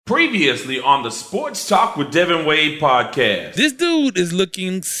Previously on the Sports Talk with Devin Wade podcast. This dude is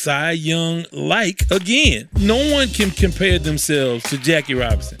looking Cy Young-like again. No one can compare themselves to Jackie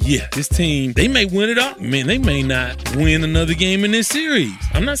Robinson. Yeah, this team, they may win it all. Man, they may not win another game in this series.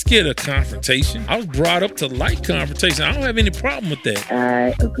 I'm not scared of confrontation. I was brought up to like confrontation. I don't have any problem with that.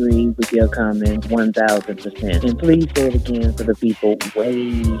 I agree with your comment 1,000%. And please say it again for the people way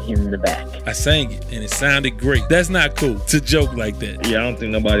in the back. I sang it, and it sounded great. That's not cool to joke like that. Yeah, I don't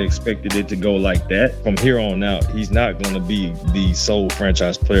think nobody expected it to go like that. From here on out, he's not going to be the sole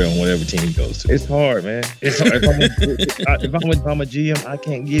franchise player on whatever team he goes to. It's hard, man. It's hard. If I'm a GM, I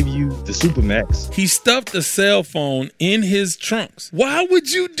can't give you the Supermax. He stuffed a cell phone in his trunks. Why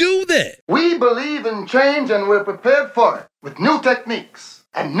would you do that? We believe in change and we're prepared for it with new techniques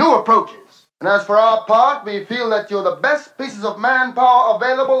and new approaches. And as for our part, we feel that you're the best pieces of manpower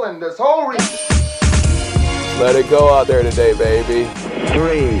available in this whole region. Let it go out there today, baby. 3, 2, 1.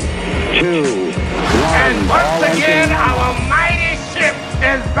 And once again, our mighty ship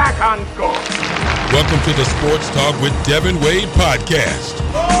is back on course. Welcome to the Sports Talk with Devin Wade podcast.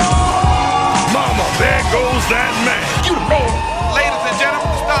 Oh! Mama, there goes that man. You the man. Ladies and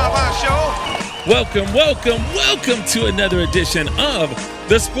gentlemen, the star of our show. Welcome to another edition of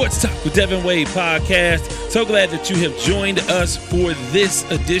the Sports Talk with Devin Wade podcast. So glad that you have joined us for this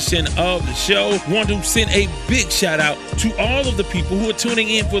edition of the show. Want to send a big shout out to all of the people who are tuning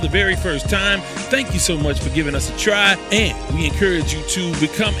in for the very first time. Thank you so much for giving us a try, and we encourage you to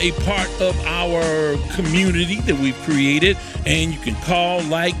become a part of our community that we've created. And you can call,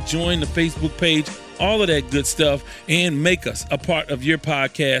 like, join the Facebook page, all of that good stuff, and make us a part of your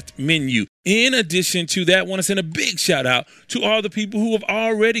podcast menu. In addition to that, I want to send a big shout out to all the people who have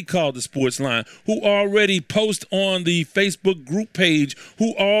already called the Sports Line, who already post on the Facebook group page,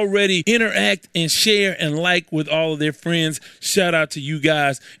 who already interact and share and like with all of their friends. Shout out to you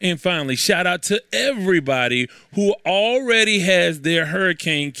guys. And finally, shout out to everybody who already has their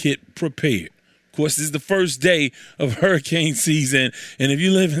hurricane kit prepared. Of course, this is the first day of hurricane season, and if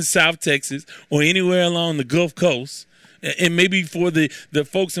you live in South Texas or anywhere along the Gulf Coast, and maybe for the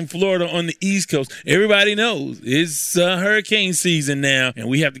folks in Florida on the East Coast, everybody knows it's hurricane season now, and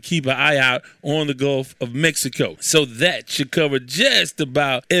we have to keep an eye out on the Gulf of Mexico. So that should cover just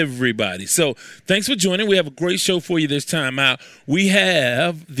about everybody. So thanks for joining. We have a great show for you this time out. We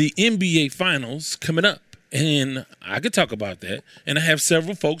have the NBA Finals coming up, and I could talk about that. And I have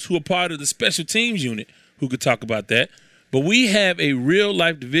several folks who are part of the special teams unit who could talk about that. But we have a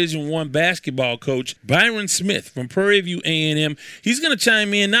real-life Division I basketball coach, Byron Smith from Prairie View A&M. He's going to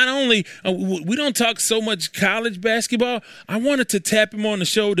chime in. Not only we don't talk so much college basketball, I wanted to tap him on the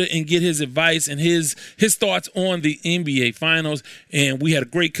shoulder and get his advice and his thoughts on the NBA Finals. And we had a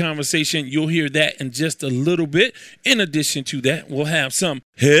great conversation. You'll hear that in just a little bit. In addition to that, we'll have some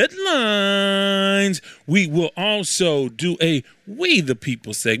headlines. We will also do a We the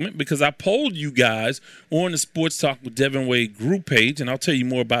People segment because I polled you guys on the Sports Talk with Devin Wade group page, and I'll tell you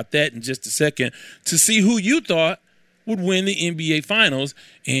more about that in just a second, to see who you thought would win the NBA Finals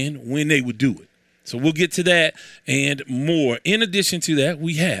and when they would do it. So we'll get to that and more. In addition to that,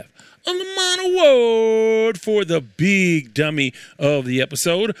 we have a Lamont Award for the big dummy of the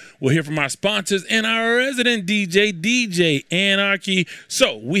episode. We'll hear from our sponsors and our resident DJ Anarchy.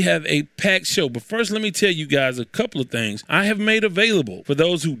 So we have a packed show. But first, let me tell you guys a couple of things I have made available. For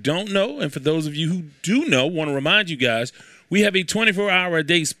those who don't know, and for those of you who do know, want to remind you guys, we have a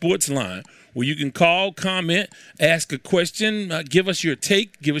 24-hour-a-day sports line where you can call, comment, ask a question, give us your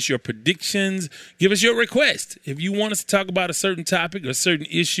take, give us your predictions, give us your request. If you want us to talk about a certain topic or a certain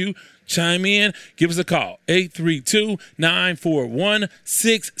issue, chime in, give us a call,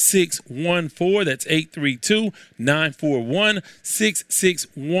 832-941-6614. That's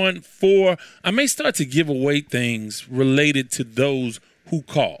 832-941-6614. I may start to give away things related to those who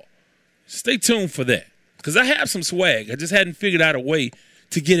call. Stay tuned for that, because I have some swag. I just hadn't figured out a way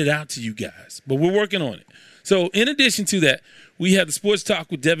to get it out to you guys, but we're working on it. So in addition to that, we have the Sports Talk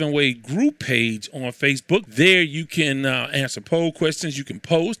with Devin Wade group page on Facebook. There you can answer poll questions. You can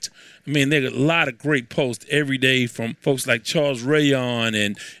post. I mean, there are a lot of great posts every day from folks like Charles Rayon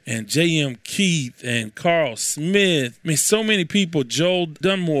and J.M. Keith and Carl Smith. I mean, so many people, Joel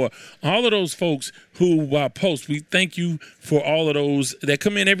Dunmore, all of those folks who post. We thank you for all of those that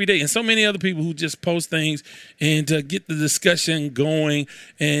come in every day, and so many other people who just post things and get the discussion going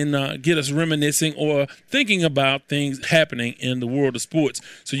and get us reminiscing or thinking about things happening in the world of sports.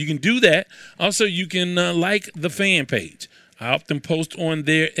 So you can do that. Also, you can like the fan page. I often post on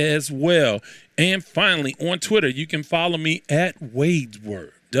there as well. And finally, on Twitter, you can follow me at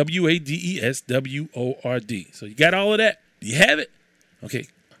Wadesword, WADESWORD. So you got all of that? Do you have it? Okay.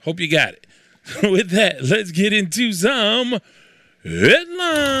 Hope you got it. With that, let's get into some headlines.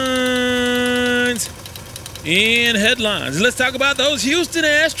 In headlines, let's talk about those Houston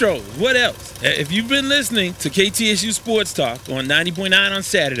Astros. What else? If you've been listening to KTSU Sports Talk on 90.9 on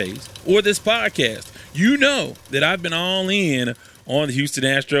Saturdays or this podcast, you know that I've been all in on the Houston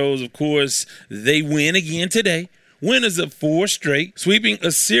Astros. Of course, they win again today. Winners of 4 straight, sweeping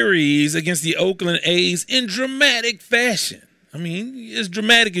a series against the Oakland A's in dramatic fashion. I mean, as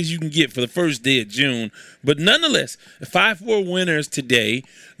dramatic as you can get for the first day of June. But nonetheless, 5-4 winners today.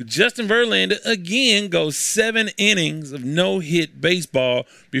 Justin Verlander again goes 7 innings of no-hit baseball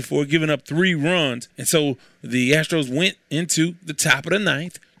before giving up 3 runs. And so the Astros went into the top of the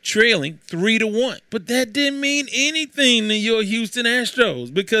 9th, trailing 3-1. But that didn't mean anything to your Houston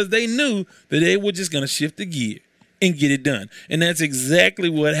Astros because they knew that they were just going to shift the gear and get it done. And that's exactly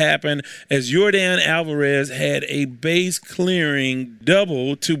what happened as Yordan Alvarez had a base clearing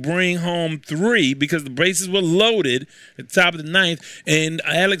double to bring home 3 because the bases were loaded at the top of the 9th, and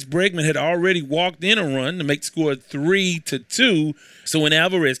Alex Bregman had already walked in a run to make the score 3-2. So when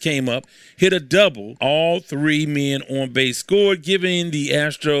Alvarez came up, hit a double, all 3 men on base scored, giving the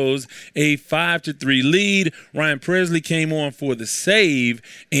Astros a 5-3 lead. Ryan Presley came on for the save,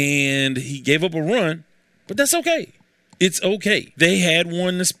 and he gave up a run. But that's okay. It's okay. They had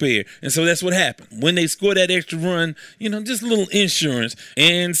 1 to spare. And so that's what happened. When they scored that extra run, just a little insurance.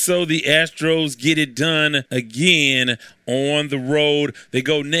 And so the Astros get it done again on the road. They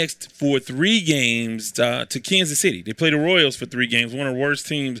go next for 3 games to Kansas City. They play the Royals for 3 games, one of the worst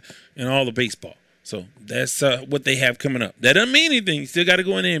teams in all of baseball. So that's what they have coming up. That doesn't mean anything. You still got to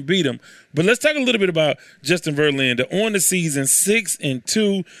go in there and beat them. But let's talk a little bit about Justin Verlander. On the season,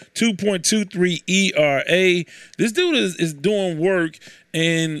 6-2, 2.23 ERA. This dude is doing work.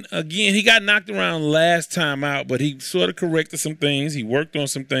 And, again, he got knocked around last time out, but he sort of corrected some things. He worked on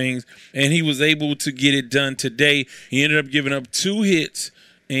some things, and he was able to get it done today. He ended up giving up 2 hits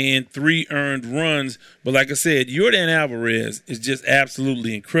and 3 earned runs. But like I said, Yordan Alvarez is just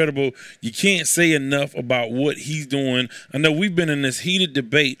absolutely incredible. You can't say enough about what he's doing. I know we've been in this heated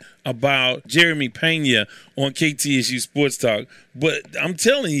debate about Jeremy Pena on KTSU Sports Talk, but I'm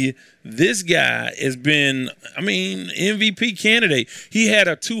telling you, this guy has been, MVP candidate. He had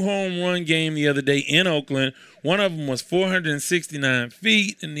a 2-home run game the other day in Oakland. One of them was 469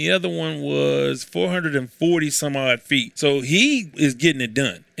 feet, and the other one was 440-some-odd feet. So he is getting it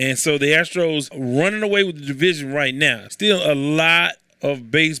done. And so the Astros running away with the division right now. Still a lot of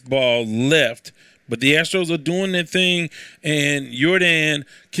baseball left, but the Astros are doing their thing, and Yordan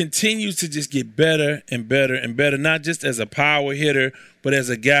continues to just get better and better and better, not just as a power hitter, but as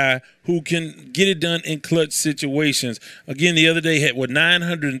a guy who can get it done in clutch situations. Again, the other day had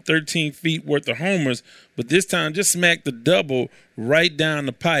 913 feet worth of homers, but this time just smacked the double right down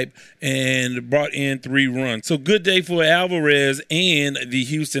the pipe and brought in 3 runs. So good day for Alvarez and the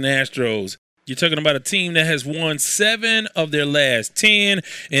Houston Astros. You're talking about a team that has won 7 of their last 10,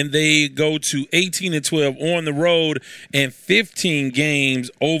 and they go to 18-12 on the road and 15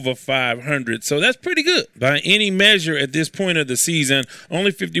 games over 500. So that's pretty good by any measure at this point of the season. Only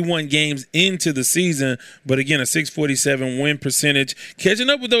 51 games into the season, but again, a .647 win percentage.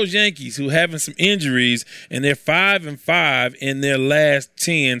 Catching up with those Yankees who having some injuries, and they're 5-5 in their last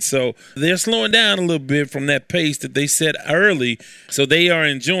 10. So they're slowing down a little bit from that pace that they set early. So they are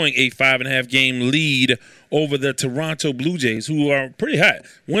enjoying a 5.5 game lead over the Toronto Blue Jays, who are pretty hot.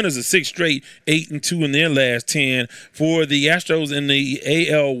 Winners of 6 straight, 8-2 in their last 10. For the Astros in the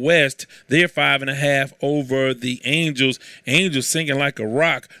AL West, they're 5.5 over the Angels. Angels sinking like a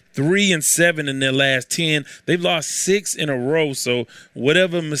rock. 3-7 in their last 10. They've lost 6 in a row. So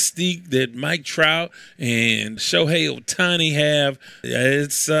whatever mystique that Mike Trout and Shohei Ohtani have,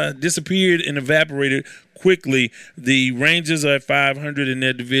 it's disappeared and evaporated quickly. The Rangers are at 500 in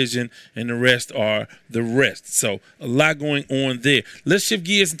their division, and the rest are the rest. So a lot going on there. Let's shift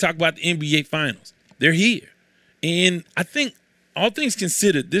gears and talk about the NBA Finals. They're here. And I think, all things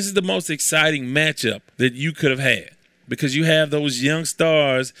considered, this is the most exciting matchup that you could have had, because you have those young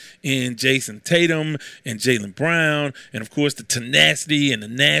stars in Jason Tatum and Jaylen Brown, and, of course, the tenacity and the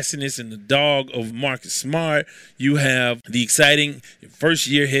nastiness and the dog of Marcus Smart. You have the exciting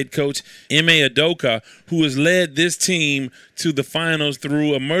first-year head coach, Ime Udoka, who has led this team to the finals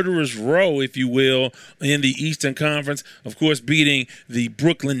through a murderer's row, if you will, in the Eastern Conference. Of course, beating the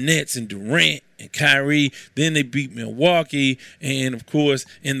Brooklyn Nets and Durant and Kyrie. Then they beat Milwaukee, and, of course,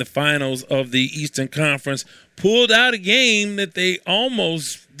 in the finals of the Eastern Conference, pulled out a game that they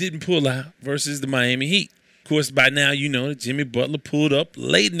almost didn't pull out versus the Miami Heat. Of course, by now you know that Jimmy Butler pulled up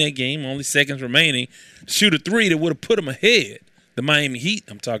late in that game, only seconds remaining, to shoot a 3 that would have put him ahead. the Miami Heat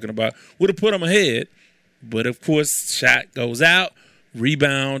I'm talking about, would have put them ahead. But, of course, shot goes out,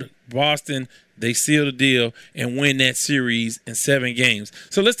 rebound, Boston, they seal the deal and win that series in 7 games.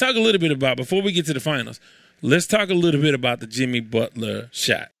 So let's talk a little bit about, before we get to the finals, let's talk a little bit about the Jimmy Butler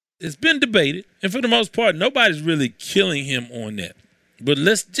shot. It's been debated, and for the most part, nobody's really killing him on that. But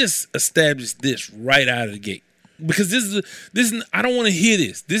let's just establish this right out of the gate. Because this is I don't want to hear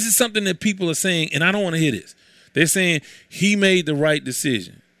this. This is something that people are saying, and I don't want to hear this. They're saying he made the right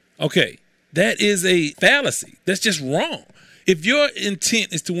decision. Okay, that is a fallacy. That's just wrong. If your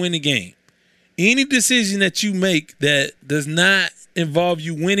intent is to win the game, any decision that you make that does not involve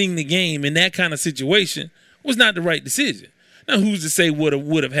you winning the game in that kind of situation was not the right decision. Now, who's to say what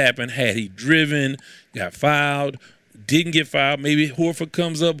would have happened had he driven, got fouled, didn't get fouled? Maybe Horford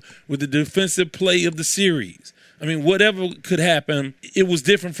comes up with the defensive play of the series. I mean, whatever could happen, it was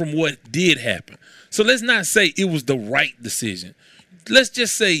different from what did happen. So let's not say it was the right decision. Let's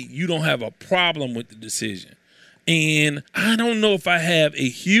just say you don't have a problem with the decision. And I don't know if I have a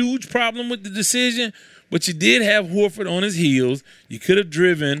huge problem with the decision, but you did have Horford on his heels. You could have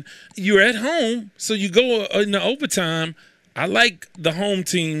driven. You're at home, so you go into overtime. I like the home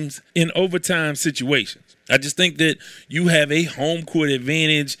teams in overtime situations. I just think that you have a home court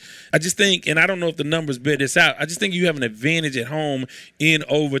advantage. I just think, and I don't know if the numbers bear this out, I just think you have an advantage at home in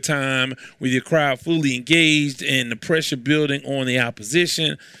overtime with your crowd fully engaged and the pressure building on the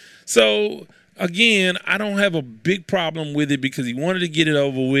opposition. So, again, I don't have a big problem with it because he wanted to get it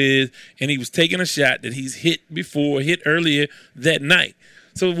over with, and he was taking a shot that he's hit earlier that night.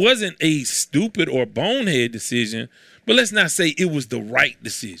 So it wasn't a stupid or bonehead decision, but let's not say it was the right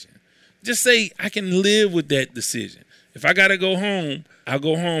decision. Just say I can live with that decision. If I got to go home, I'll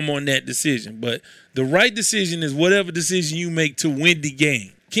go home on that decision. But the right decision is whatever decision you make to win the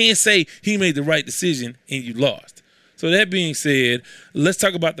game. Can't say he made the right decision and you lost. So that being said, let's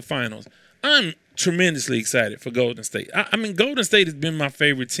talk about the finals. I'm tremendously excited for Golden State. I mean, Golden State has been my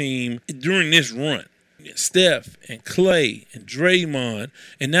favorite team during this run. Steph and Clay and Draymond,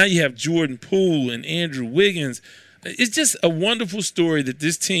 and now you have Jordan Poole and Andrew Wiggins. It's just a wonderful story that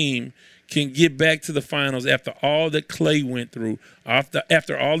this team can get back to the finals after all that Clay went through,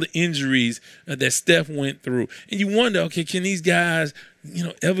 after all the injuries that Steph went through. And you wonder, okay, can these guys,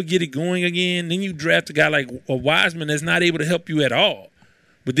 ever get it going again? Then you draft a guy like a Wiseman that's not able to help you at all.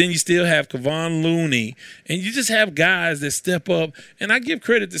 But then you still have Kevon Looney, and you just have guys that step up. And I give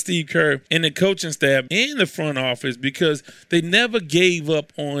credit to Steve Kerr and the coaching staff and the front office because they never gave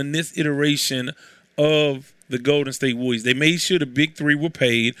up on this iteration of the Golden State Warriors. They made sure the big three were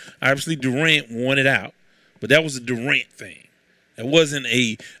paid. Obviously, Durant wanted out, but that was a Durant thing. That wasn't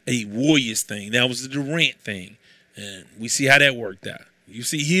a Warriors thing. That was a Durant thing. And we see how that worked out. You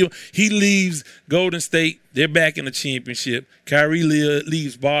see, he leaves Golden State. They're back in the championship. Kyrie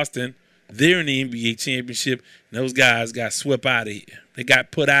leaves Boston. They're in the NBA championship. And those guys got swept out of here. They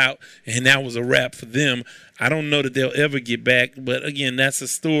got put out, and that was a wrap for them. I don't know that they'll ever get back. But, again, that's a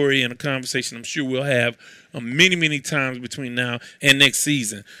story and a conversation I'm sure we'll have many, many times between now and next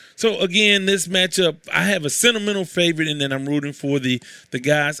season. So, again, this matchup, I have a sentimental favorite, and then I'm rooting for the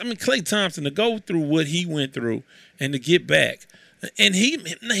guys. I mean, Klay Thompson, to go through what he went through and to get back. And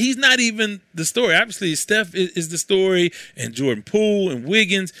he's not even the story. Obviously, Steph is the story, and Jordan Poole and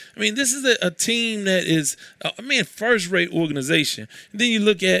Wiggins. I mean, this is a team that is, first-rate organization. And then you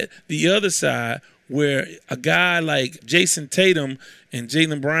look at the other side where a guy like Jason Tatum and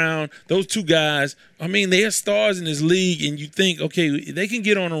Jaylen Brown, those two guys, they are stars in this league, and you think, okay, they can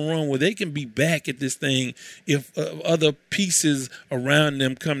get on a run where they can be back at this thing if other pieces around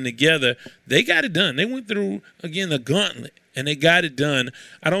them come together. They got it done. They went through, again, the gauntlet, and they got it done.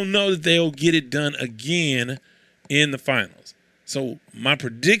 I don't know that they'll get it done again in the finals. So my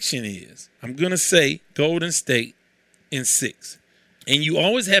prediction is I'm going to say Golden State in 6. And you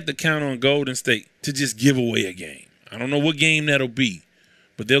always have to count on Golden State to just give away a game. I don't know what game that'll be,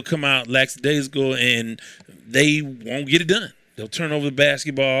 but they'll come out lackadaisical and they won't get it done. They'll turn over the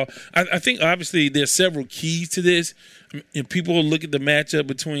basketball. I think, obviously, there's several keys to this. And people will look at the matchup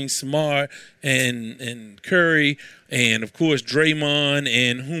between Smart and Curry and, of course, Draymond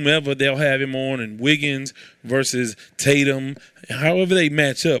and whomever they'll have him on, and Wiggins versus Tatum, however they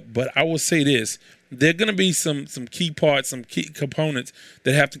match up. But I will say this. There are going to be some key parts, some key components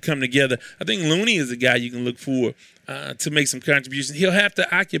that have to come together. I think Looney is a guy you can look for to make some contributions. He'll have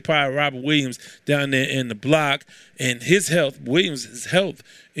to occupy Robert Williams down there in the block, and Williams' health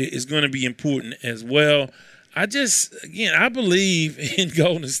is going to be important as well. I believe in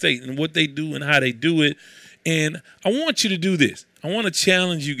Golden State and what they do and how they do it. And I want you to do this. I want to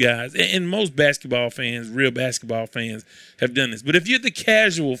challenge you guys, and most basketball fans, real basketball fans, have done this. But if you're the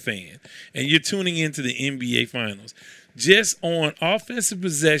casual fan and you're tuning into the NBA Finals, just on offensive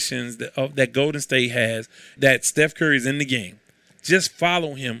possessions that Golden State has, that Steph Curry's in the game, just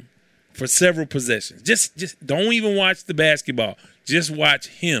follow him for several possessions. Just don't even watch the basketball. Just watch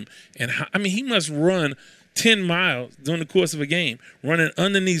him. And he must run 10 miles during the course of a game, running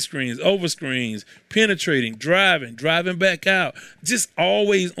underneath screens, over screens, penetrating, driving back out, just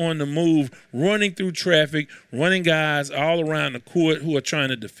always on the move, running through traffic, running guys all around the court who are trying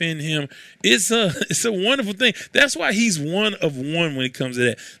to defend him. It's a wonderful thing. That's why he's one of one when it comes to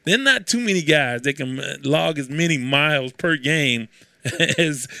that. There are not too many guys that can log as many miles per game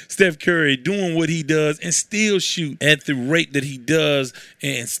as Steph Curry, doing what he does and still shoot at the rate that he does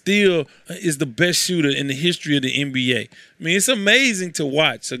and still is the best shooter in the history of the NBA. I mean, it's amazing to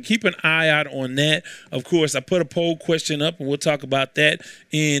watch. So keep an eye out on that. Of course, I put a poll question up, and we'll talk about that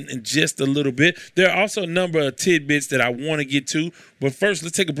in just a little bit. There are also a number of tidbits that I want to get to. But first,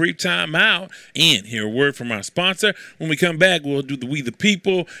 let's take a brief time out and hear a word from our sponsor. When we come back, we'll do the We the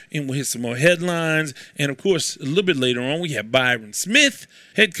People, and we'll hit some more headlines. And, of course, a little bit later on, we have Byron Smith,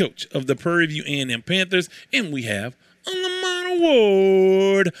 head coach of the Prairie View A&M Panthers, and we have a Lamont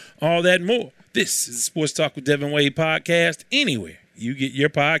Award. All that and more. This is the Sports Talk with Devin Wade podcast, anywhere you get your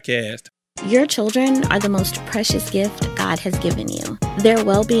podcast. Your children are the most precious gift God has given you. Their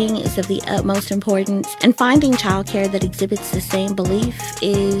well-being is of the utmost importance, and finding childcare that exhibits the same belief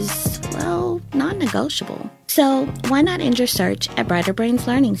is, well, non-negotiable. So why not end your search at Brighter Brains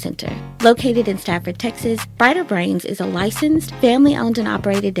Learning Center? Located in Stafford, Texas, Brighter Brains is a licensed, family-owned and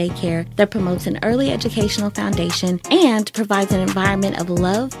operated daycare that promotes an early educational foundation and provides an environment of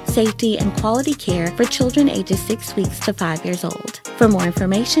love, safety, and quality care for children ages 6 weeks to 5 years old. For more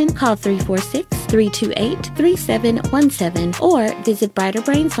information, call 346-328-3717 or visit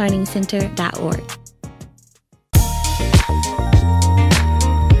brighterbrainslearningcenter.org.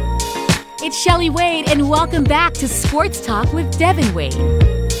 It's Shelley Wade, and welcome back to Sports Talk with Devin Wade.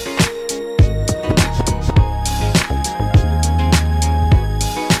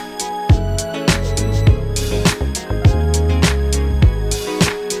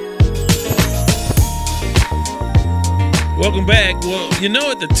 Welcome back. Well,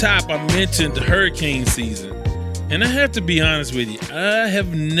 at the top I mentioned hurricane season. And I have to be honest with you, I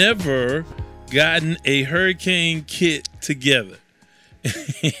have never gotten a hurricane kit together.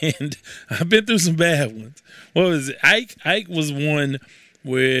 And I've been through some bad ones. What was it? Ike was one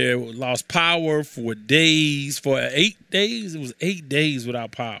where we lost power for days, for 8 days. It was 8 days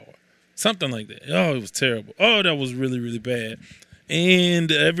without power. Something like that. Oh, it was terrible. Oh, that was really, really bad.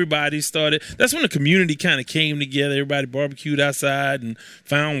 And everybody started. That's when the community kind of came together. Everybody barbecued outside and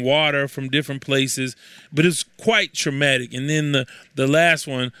found water from different places. But it was quite traumatic. And then the last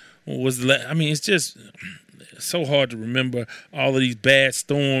one was, it's just so hard to remember all of these bad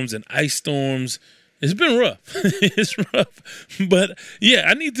storms and ice storms. It's been rough. It's rough. But, yeah,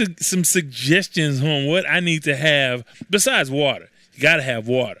 I need some suggestions on what I need to have besides water. You got to have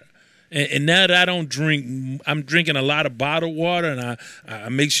water. And now that I don't drink, I'm drinking a lot of bottled water, and I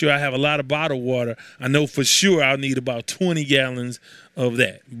make sure I have a lot of bottled water. I know for sure I'll need about 20 gallons of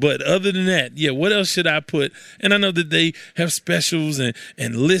that. But other than that, yeah, what else should I put? And I know that they have specials and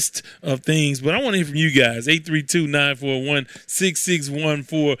lists of things, but I want to hear from you guys.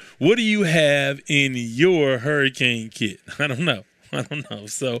 832-941-6614. What do you have in your hurricane kit? I don't know.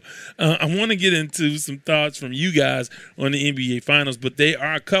 So I want to get into some thoughts from you guys on the NBA Finals, but there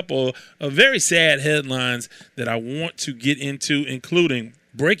are a couple of very sad headlines that I want to get into, including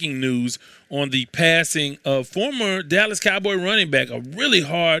breaking news on the passing of former Dallas Cowboy running back, a really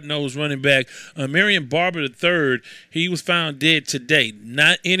hard-nosed running back, Marion Barber III. He was found dead today.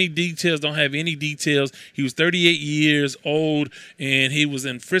 Not any details, don't have any details. He was 38 years old, and he was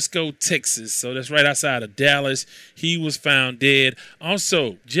in Frisco, Texas. So that's right outside of Dallas. He was found dead.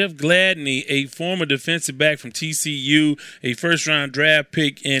 Also, Jeff Gladney, a former defensive back from TCU, a first-round draft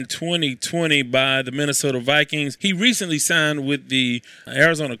pick in 2020 by the Minnesota Vikings. He recently signed with the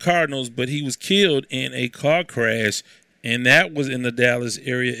Arizona Cardinals, but he was killed in a car crash, and that was in the Dallas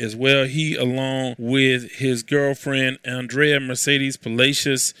area as well. He, along with his girlfriend, Andrea Mercedes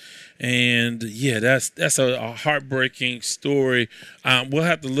Palacios. And, yeah, that's a heartbreaking story. We'll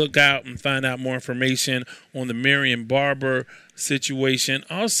have to look out and find out more information on the Marion Barber situation.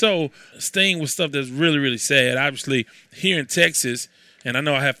 Also, staying with stuff that's really, really sad. Obviously, here in Texas, And I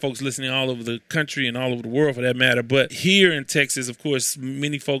know I have folks listening all over the country and all over the world for that matter. But here in Texas, of course,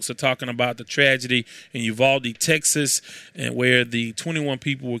 many folks are talking about the tragedy in Uvalde, Texas, and where the 21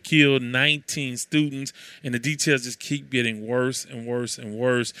 people were killed, 19 students, and the details just keep getting worse and worse and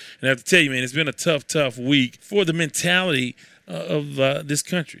worse. And I have to tell you, man, it's been a tough week for the mentality of this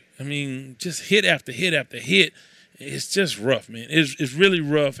country. I mean, just hit after hit after hit. It's just rough, man. It's really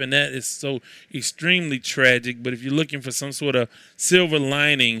rough, and that is so extremely tragic. But if you're looking for some sort of silver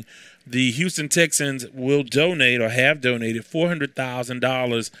lining, the Houston Texans will donate or have donated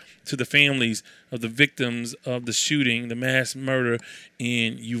 $400,000 to the families of the victims of the shooting, the mass murder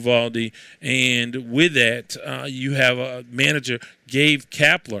in Uvalde. And with that, you have a manager, Gabe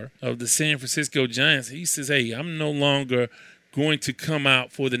Kapler of the San Francisco Giants. He says, hey, I'm no longer going to come out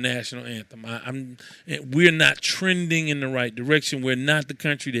for the national anthem. We're not trending in the right direction. We're not the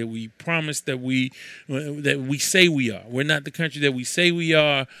country that we promised that we say we are. We're not the country that we say we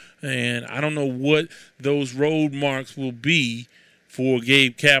are, and I don't know what those road marks will be for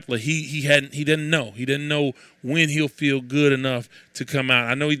Gabe Kapler. He didn't know. He didn't know when he'll feel good enough to come out.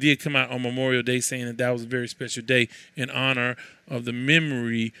 I know he did come out on Memorial Day saying that was a very special day in honor of the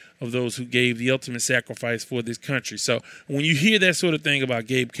memory of those who gave the ultimate sacrifice for this country. So when you hear that sort of thing about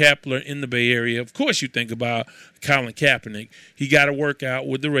Gabe Kapler in the Bay Area, of course you think about Colin Kaepernick. He got to work out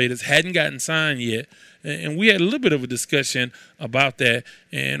with the Raiders, hadn't gotten signed yet. And we had a little bit of a discussion about that.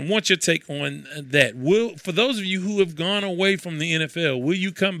 And I want your take on that. For those of you who have gone away from the NFL, will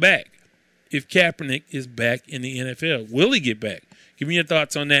you come back if Kaepernick is back in the NFL? Will he get back? Give me your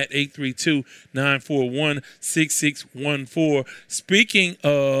thoughts on that, 832-941-6614. Speaking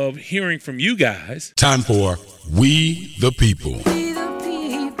of hearing from you guys. Time for We the People.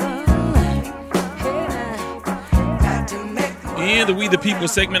 In the We the People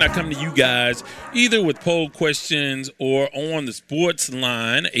segment, I come to you guys either with poll questions or on the sports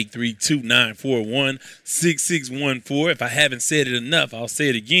line, 832-941-6614. If I haven't said it enough, I'll say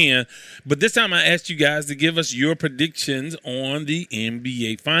it again. But this time I asked you guys to give us your predictions on the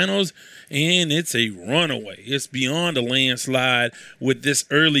NBA Finals, and it's a runaway. It's beyond a landslide with this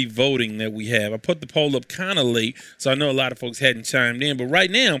early voting that we have. I put the poll up kind of late, so I know a lot of folks hadn't chimed in. But right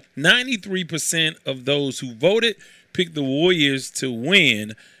now, 93% of those who voted picked the Warriors to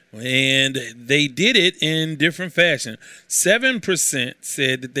win, and they did it in different fashion. 7%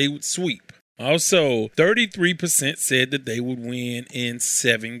 said that they would sweep. Also, 33% said that they would win in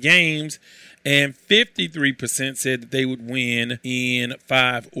 7 games, and 53% said that they would win in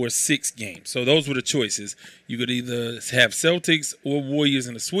 5 or 6 games. So those were the choices. You could either have Celtics or Warriors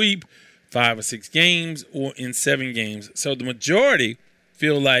in a sweep, 5 or 6 games, or in 7 games. So the majority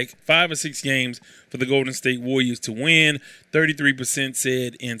feel like 5 or 6 games for the Golden State Warriors to win. 33%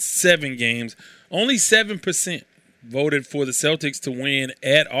 said in 7 games. Only 7% voted for the Celtics to win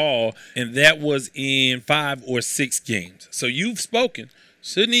at all, and that was in 5 or 6 games. So you've spoken.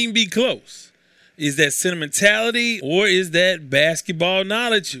 Shouldn't even be close. Is that sentimentality or is that basketball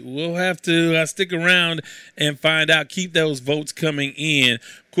knowledge? We'll have to stick around and find out. Keep those votes coming in.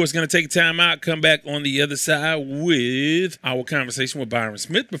 Of course, going to take a time out, come back on the other side with our conversation with Byron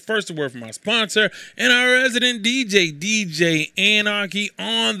Smith. But first, a word from our sponsor and our resident DJ, DJ Anarchy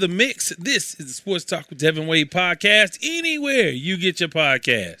on the mix. This is the Sports Talk with Devin Wade podcast, anywhere you get your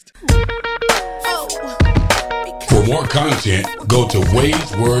podcast. For more content, go to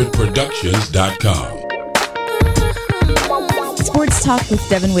wadeswordproductions.com. Sports Talk with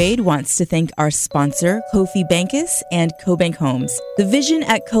Devin Wade wants to thank our sponsor, Kofi Bankis and CoBank Homes. The vision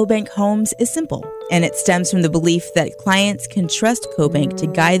at CoBank Homes is simple, and it stems from the belief that clients can trust CoBank to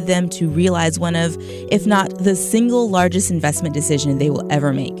guide them to realize one of, if not the single largest investment decision they will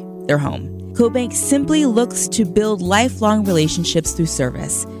ever make, their home. CoBank simply looks to build lifelong relationships through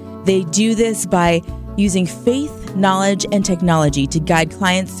service. They do this by using faith, knowledge, and technology to guide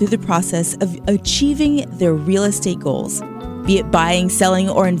clients through the process of achieving their real estate goals. Be it buying, selling,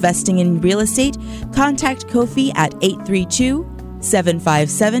 or investing in real estate, contact Kofi at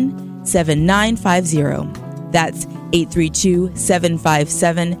 832-757-7950. That's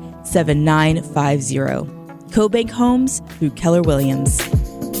 832-757-7950. CoBank Homes through Keller Williams.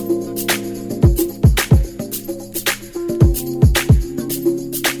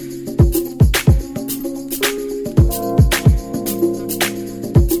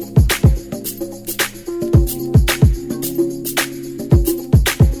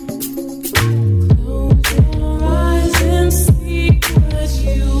 Speak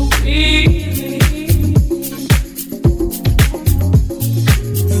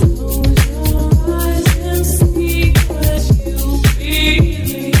what you feel.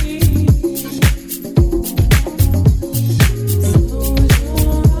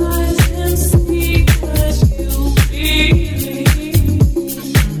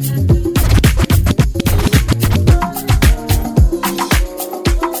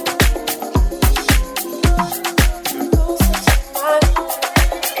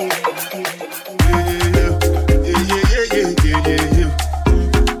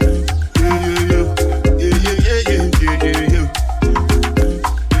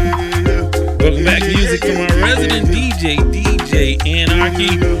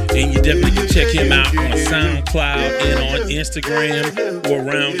 Anarchy. And you definitely can check him out on SoundCloud and on Instagram or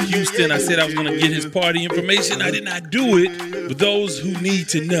around Houston. I said I was going to get his party information. I did not do it. But those who need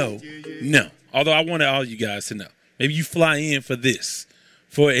to know, no. Although I wanted all you guys to know. Maybe you fly in for this,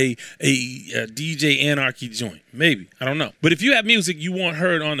 for a DJ Anarchy joint. Maybe. I don't know. But if you have music you want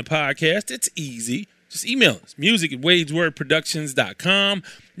heard on the podcast, it's easy. Just email us. music@wadeswordproductions.com.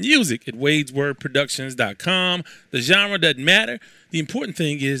 music@wadeswordproductions.com. The genre doesn't matter. The important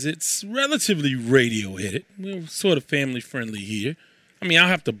thing is it's relatively radio-headed. We're sort of family-friendly here. I mean, I'll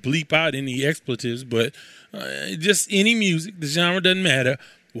have to bleep out any expletives, but just any music. The genre doesn't matter.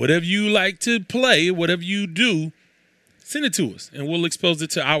 Whatever you like to play, whatever you do, send it to us, and we'll expose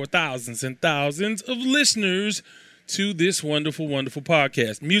it to our thousands and thousands of listeners to this wonderful, wonderful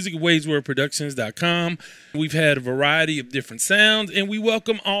podcast. music@wadeswordproductions.com. We've had a variety of different sounds, and we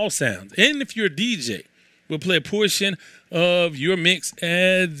welcome all sounds. And if you're a DJ, we'll play a portion of your mix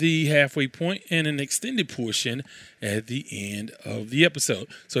at the halfway point and an extended portion at the end of the episode.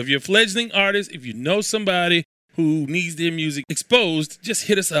 So if you're a fledgling artist, if you know somebody who needs their music exposed, just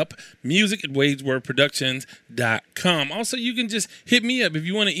hit us up, music@wadeswordproductions.com. Also, you can just hit me up if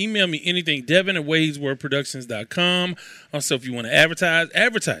you want to email me anything, devin@wadeswordproductions.com. Also, if you want to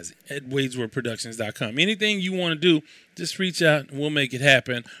advertise it at wadeswordproductions.com. Anything you want to do, just reach out and we'll make it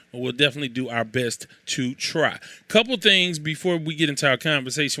happen. We'll definitely do our best to try. Couple things before we get into our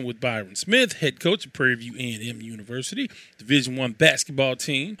conversation with Byron Smith, head coach of Prairie View A&M University, Division I basketball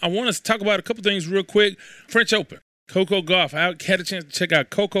team. I want us to talk about a couple things real quick. French Open. Coco Gauff. I had a chance to check out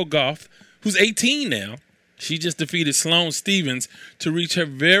Coco Gauff, who's 18 now. She just defeated Sloane Stephens to reach her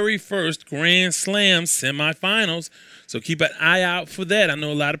very first Grand Slam semifinals. So keep an eye out for that. I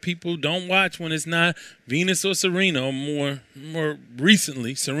know a lot of people don't watch when it's not Venus or Serena, or more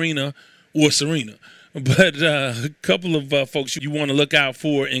recently Serena or Serena. But a couple of folks you want to look out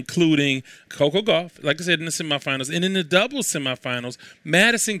for, including Coco Gauff, like I said, in the semifinals. And in the doubles semifinals,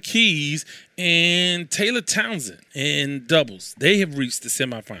 Madison Keys and Taylor Townsend in doubles. They have reached the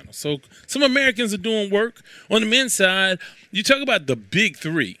semifinals. So some Americans are doing work. On the men's side, you talk about the big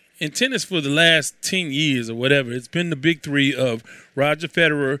three. In tennis for the last 10 years or whatever, it's been the big three of Roger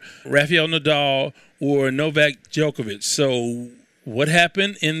Federer, Rafael Nadal, or Novak Djokovic. So what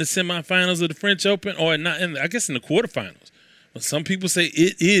happened in the semifinals of the French Open, or not? I guess in the quarterfinals. But some people say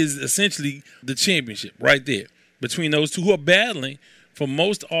it is essentially the championship right there between those two who are battling for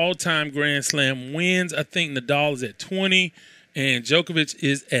most all-time Grand Slam wins. I think Nadal is at 20 and Djokovic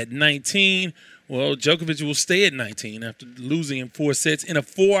is at 19. Well, Djokovic will stay at 19 after losing in 4 sets in a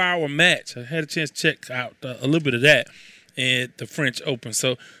 4-hour match. I had a chance to check out a little bit of that at the French Open.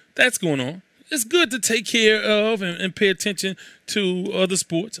 So that's going on. It's good to take care of and pay attention to other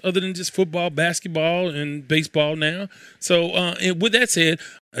sports other than just football, basketball, and baseball now. So and with that said,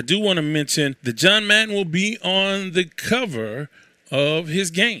 I do want to mention that John Madden will be on the cover of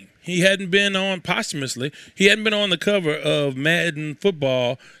his game. He hadn't been on posthumously. He hadn't been on the cover of Madden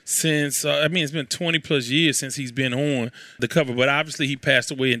football since, it's been 20 plus years since he's been on the cover. But obviously he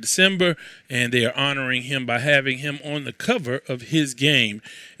passed away in December, and they are honoring him by having him on the cover of his game.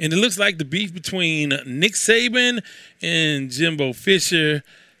 And it looks like the beef between Nick Saban and Jimbo Fisher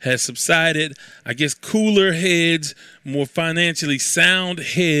has subsided. I guess cooler heads, more financially sound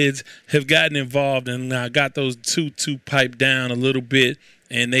heads have gotten involved and got those two piped down a little bit.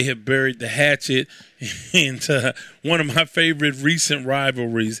 And they have buried the hatchet, and one of my favorite recent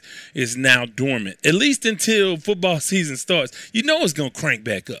rivalries is now dormant, at least until football season starts. You know it's going to crank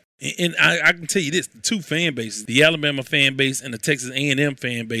back up. And I can tell you this, the two fan bases, the Alabama fan base and the Texas A&M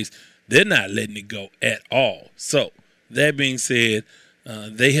fan base, they're not letting it go at all. So that being said,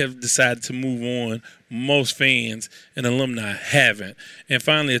 they have decided to move on. Most fans and alumni haven't. And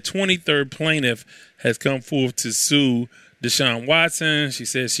finally, a 23rd plaintiff has come forth to sue Deshaun Watson. She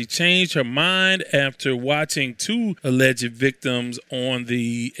says she changed her mind after watching 2 alleged victims on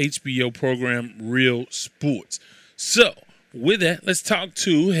the HBO program Real Sports. So, with that, let's talk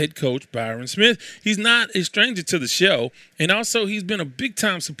to head coach Byron Smith. He's not a stranger to the show, and also he's been a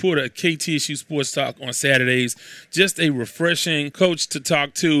big-time supporter of KTSU Sports Talk on Saturdays. Just a refreshing coach to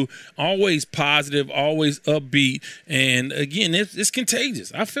talk to, always positive, always upbeat, and again, it's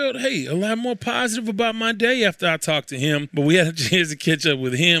contagious. I felt, a lot more positive about my day after I talked to him, but we had a chance to catch up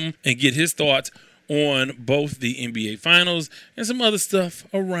with him and get his thoughts on both the NBA Finals and some other stuff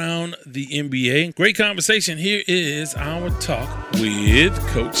around the NBA. Great conversation. Here is our talk with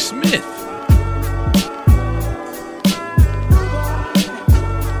Coach Smith.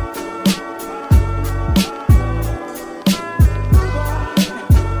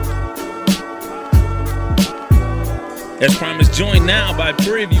 As promised, joined now by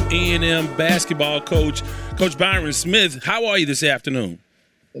Prairie View A&M basketball coach, Coach Byron Smith. How are you this afternoon?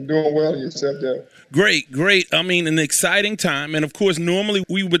 I'm doing well. Yourself, Dad? Great. I mean, an exciting time. And, of course, normally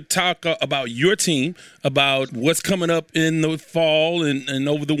we would talk about your team, about what's coming up in the fall and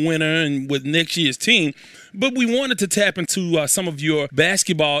over the winter and with next year's team. But we wanted to tap into some of your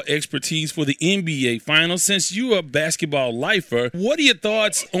basketball expertise for the NBA Finals. Since you're a basketball lifer, what are your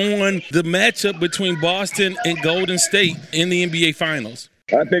thoughts on the matchup between Boston and Golden State in the NBA Finals?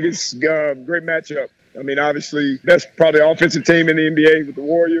 I think it's a great matchup. I mean, obviously, that's probably the offensive team in the NBA with the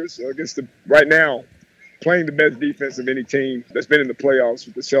Warriors against right now, playing the best defense of any team that's been in the playoffs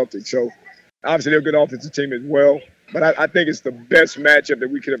with the Celtics. So, obviously, they're a good offensive team as well. But I think it's the best matchup that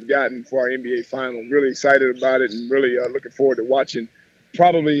we could have gotten for our NBA Final. I'm really excited about it and really looking forward to watching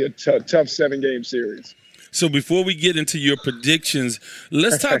probably a tough 7-game series. So before we get into your predictions,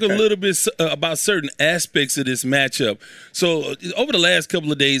 let's talk a little bit about certain aspects of this matchup. So over the last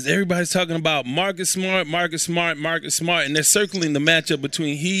couple of days, everybody's talking about Marcus Smart, and they're circling the matchup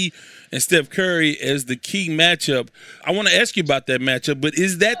between he and Steph Curry as the key matchup. I want to ask you about that matchup, but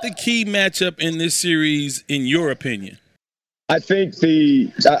is that the key matchup in this series, in your opinion? I think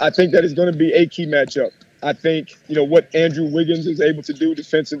that is going to be a key matchup. I think, what Andrew Wiggins is able to do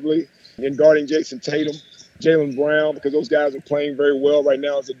defensively in guarding Jason Tatum, Jaylen Brown, because those guys are playing very well right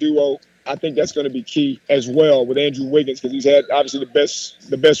now as a duo. I think that's going to be key as well with Andrew Wiggins because he's had obviously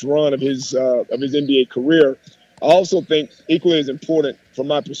the best run of his NBA career. I also think equally as important from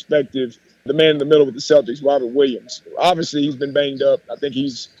my perspective, the man in the middle with the Celtics, Robert Williams. Obviously, he's been banged up. I think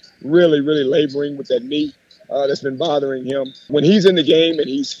he's really, really laboring with that knee that's been bothering him. When he's in the game and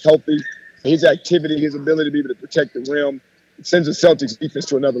he's healthy, his activity, his ability to be able to protect the rim, it sends the Celtics defense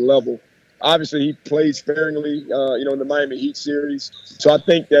to another level. Obviously, he played sparingly, in the Miami Heat series. So I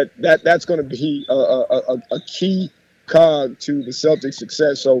think that's going to be a key cog to the Celtics'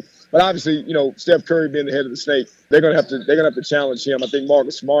 success. So, but obviously, Steph Curry being the head of the snake, they're going to have to challenge him. I think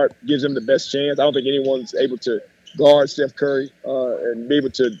Marcus Smart gives him the best chance. I don't think anyone's able to guard Steph Curry and be able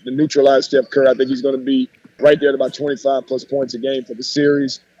to neutralize Steph Curry. I think he's going to be right there at about 25 plus points a game for the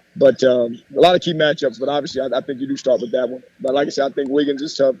series. But a lot of key matchups, but obviously I think you do start with that one. But like I said, I think Wiggins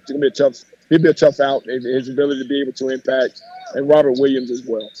is tough. It's going to be a tough out, his ability to be able to impact, and Robert Williams as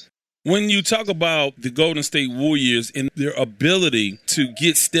well. When you talk about the Golden State Warriors and their ability to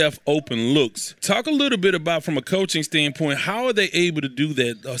get Steph open looks, talk a little bit about, from a coaching standpoint, how are they able to do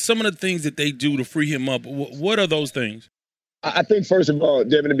that? Some of the things that they do to free him up, what are those things? I think, first of all,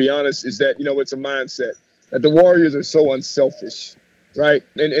 Devin, to be honest, is that, it's a mindset that the Warriors are so unselfish. Right.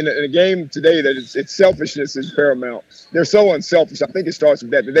 And in a game today that it's selfishness is paramount. They're so unselfish. I think it starts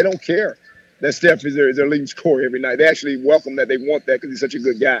with that they don't care that Steph is their leading scorer every night. They actually welcome that. They want that because he's such a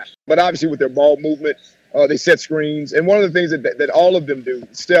good guy. But obviously with their ball movement, they set screens. And one of the things that all of them do,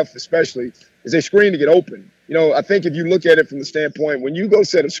 Steph especially, is they screen to get open. I think if you look at it from the standpoint, when you go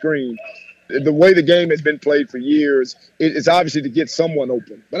set a screen, the way the game has been played for years, it's obviously to get someone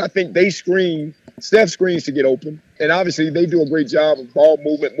open. But I think Steph screens to get open. And obviously they do a great job of ball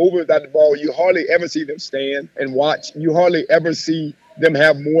movement, moving without the ball. You hardly ever see them stand and watch. You hardly ever see them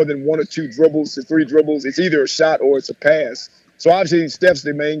have more than 1 or 2 dribbles to 3 dribbles. It's either a shot or it's a pass. So obviously Steph's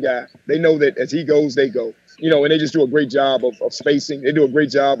the main guy. They know that as he goes, they go. And they just do a great job of spacing. They do a great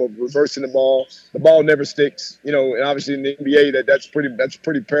job of reversing the ball. The ball never sticks. And obviously in the NBA, that's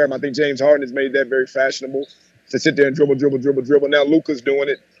pretty paramount. I think James Harden has made that very fashionable to sit there and dribble. Now Luka's doing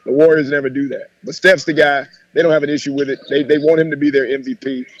it. The Warriors never do that. But Steph's the guy. They don't have an issue with it. They want him to be their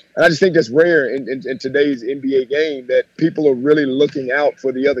MVP. And I just think that's rare in today's NBA game that people are really looking out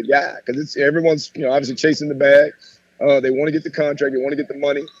for the other guy because everyone's obviously chasing the bag. They want to get the contract. They want to get the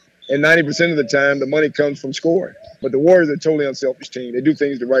money. And 90% of the time, the money comes from scoring. But the Warriors are a totally unselfish team. They do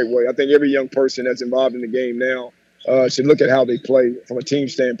things the right way. I think every young person that's involved in the game now should look at how they play from a team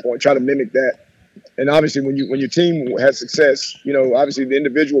standpoint, try to mimic that. And obviously, when your team has success, obviously the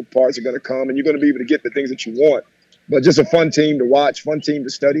individual parts are going to come, and you're going to be able to get the things that you want. But just a fun team to watch, fun team to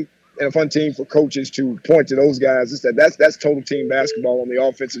study, and a fun team for coaches to point to those guys. That's total team basketball on the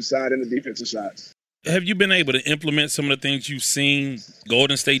offensive side and the defensive side. Have you been able to implement some of the things you've seen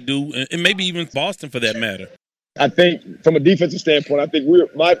Golden State do, and maybe even Boston for that matter? I think from a defensive standpoint, I think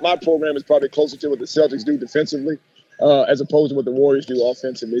my program is probably closer to what the Celtics do defensively as opposed to what the Warriors do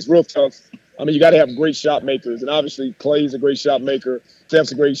offensively. It's real tough. I mean, you got to have great shot makers, and obviously Clay's a great shot maker,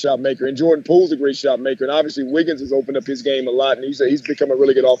 Steph's a great shot maker, and Jordan Poole's a great shot maker, and obviously Wiggins has opened up his game a lot, and he's become a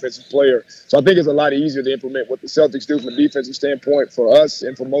really good offensive player. So I think it's a lot easier to implement what the Celtics do from a defensive standpoint for us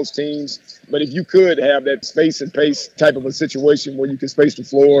and for most teams. But if you could have that space and pace type of a situation where you can space the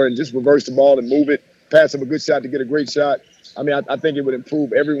floor and just reverse the ball and move it, pass up a good shot to get a great shot. I mean, I think it would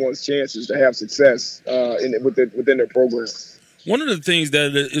improve everyone's chances to have success within their program. One of the things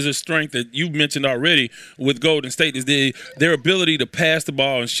that is a strength that you've mentioned already with Golden State is their ability to pass the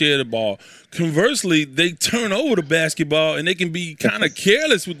ball and share the ball. Conversely, they turn over the basketball, and they can be kind of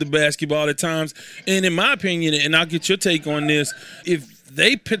careless with the basketball at times. And in my opinion, and I'll get your take on this, if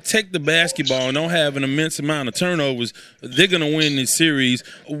they protect the basketball and don't have an immense amount of turnovers, they're going to win this series.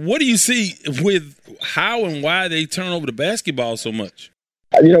 What do you see with how and why they turn over the basketball so much?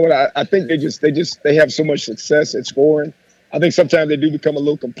 You know what? I think they have so much success at scoring. I think sometimes they do become a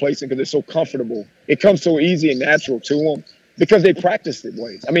little complacent because they're so comfortable. It comes so easy and natural to them because they practiced it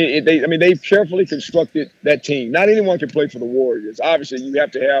ways. They've carefully constructed that team. Not anyone can play for the Warriors. Obviously, you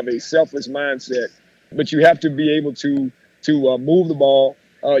have to have a selfless mindset, but you have to be able to move the ball.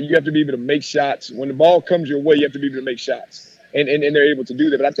 You have to be able to make shots. When the ball comes your way, you have to be able to make shots, and they're able to do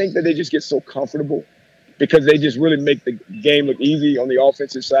that. But I think that they just get so comfortable because they just really make the game look easy on the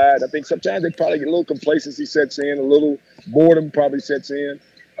offensive side. I think sometimes they probably get a little complacency sets in, a little boredom probably sets in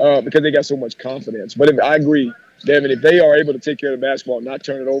because they got so much confidence. But I agree, Devin, if they are able to take care of the basketball and not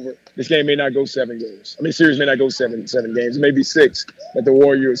turn it over, this game may not go 7 games. Series may not go seven games. It may be 6 that the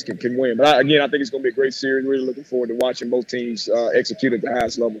Warriors can win. But I think it's going to be a great series. Really looking forward to watching both teams execute at the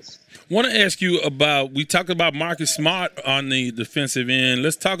highest level. I want to ask you about, we talked about Marcus Smart on the defensive end.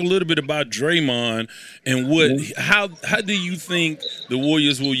 Let's talk a little bit about Draymond and how do you think the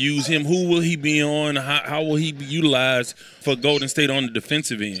Warriors will use him? Who will he be on? How will he be utilized for Golden State on the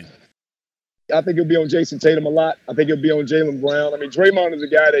defensive end? I think he'll be on Jason Tatum a lot. I think he'll be on Jaylen Brown. Draymond is a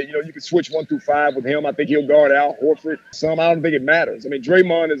guy that, you can switch 1 through 5 with him. I think he'll guard Al Horford. I don't think it matters.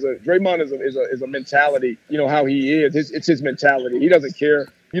 Draymond is a mentality, how he is. It's his mentality. He doesn't care.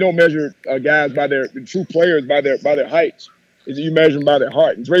 You don't measure guys by the true players by their heights. You measure them by their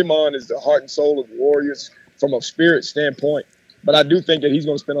heart. And Draymond is the heart and soul of the Warriors from a spirit standpoint. But I do think that he's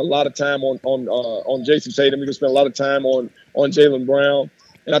going to spend a lot of time on Jason Tatum. He's going to spend a lot of time on Jaylen Brown.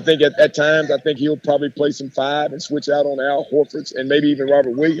 And I think at times, I think he'll probably play some 5 and switch out on Al Horford and maybe even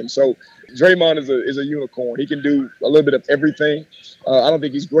Robert Williams. So Draymond is a unicorn. He can do a little bit of everything. I don't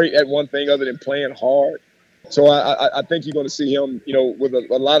think he's great at one thing other than playing hard. So I think you're going to see him, with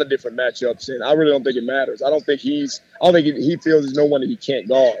a lot of different matchups. And I really don't think it matters. I don't think he feels there's no one that he can't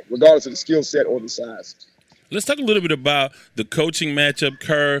guard, regardless of the skill set or the size. Let's talk a little bit about the coaching matchup,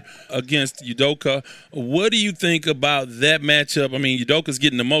 Kerr against Udoka. What do you think about that matchup? Udoka's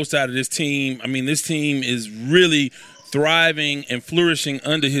getting the most out of this team. This team is really thriving and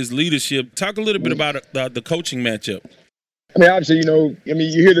under his leadership. Talk a little bit about the coaching matchup. Obviously,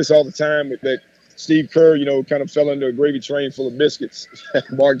 you hear this all the time that Steve Kerr, kind of fell into a gravy train full of biscuits.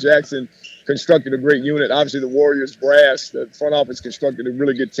 Mark Jackson constructed a great unit. Obviously, the Warriors brass, the front office constructed a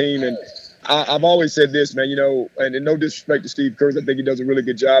really good team. And I've always said this, man, and in no disrespect to Steve Kerr, I think he does a really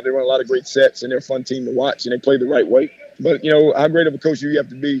good job. They run a lot of great sets, and they're a fun team to watch, and they play the right way. But, how great of a coach do you have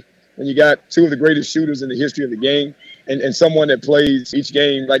to be when you got 2 of the greatest shooters in the history of the game and someone that plays each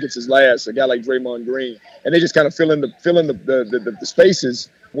game like it's his last, a guy like Draymond Green. And they just kind of fill in the spaces.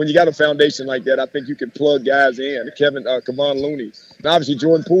 When you got a foundation like that, I think you can plug guys in. Kevon Looney. And obviously,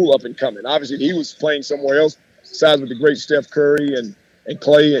 Jordan Poole up and coming. Obviously, he was playing somewhere else besides with the great Steph Curry and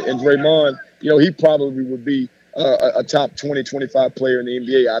Clay and Draymond. He probably would be a top 20, 25 player in the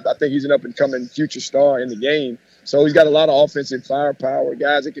NBA. I think he's an up-and-coming future star in the game. So he's got a lot of offensive firepower,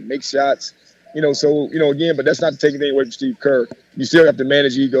 guys that can make shots. Again, but that's not to take anything away from Steve Kerr. You still have to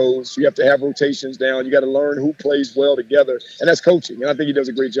manage egos. You have to have rotations down. You got to learn who plays well together, and that's coaching. And I think he does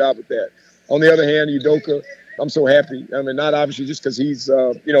a great job with that. On the other hand, Udoka, I'm so happy. Not obviously just because he's,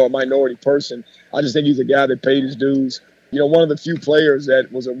 a minority person. I just think he's a guy that paid his dues. One of the few players that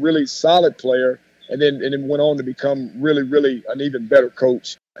was a really solid player and then went on to become really, really an even better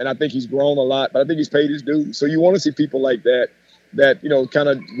coach. And I think he's grown a lot, but I think he's paid his dues. So you want to see people like that kind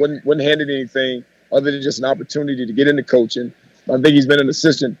of wasn't handed anything other than just an opportunity to get into coaching. I think he's been an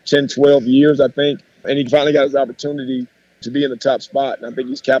assistant 10, 12 years, I think. And he finally got his opportunity to be in the top spot. And I think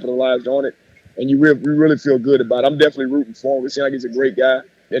he's capitalized on it. And you really feel good about it. I'm definitely rooting for him. It seems like he's a great guy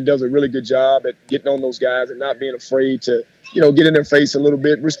and does a really good job at getting on those guys and not being afraid to, get in their face a little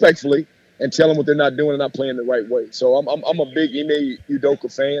bit respectfully and tell them what they're not doing and not playing the right way. So I'm a big Ime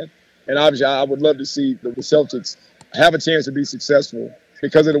Udoka fan. And obviously I would love to see the Celtics have a chance to be successful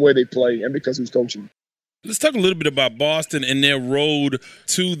because of the way they play and because he's coaching. Let's talk a little bit about Boston and their road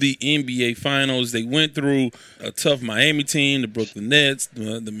to the NBA Finals. They went through a tough Miami team, the Brooklyn Nets,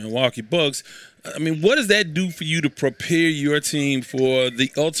 the Milwaukee Bucks. What does that do for you to prepare your team for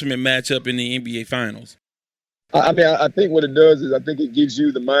the ultimate matchup in the NBA Finals? I mean, I think what it does is I think it gives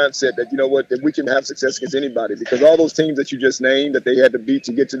you the mindset that, you know what, that we can have success against anybody, because all those teams that you just named that they had to beat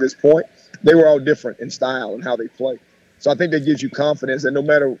to get to this point, they were all different in style and how they play. So I think that gives you confidence that no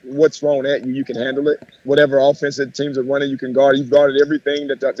matter what's thrown at you, you can handle it. Whatever offense that teams are running, you can guard. You've guarded everything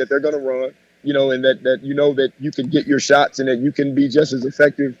that they're going to run, you know, and that you know that you can get your shots and that you can be just as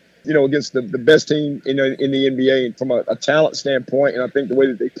effective, you know, against the best team in the NBA and from a talent standpoint. And I think the way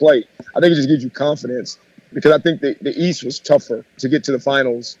that they play, I think it just gives you confidence, because I think the East was tougher to get to the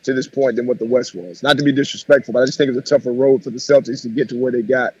finals to this point than what the West was. Not to be disrespectful, but I just think it's a tougher road for the Celtics to get to where they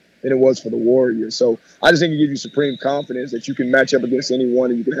got than it was for the Warriors. So I just think it gives you supreme confidence that you can match up against anyone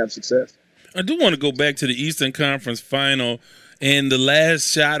and you can have success. I do want to go back to the Eastern Conference Final and the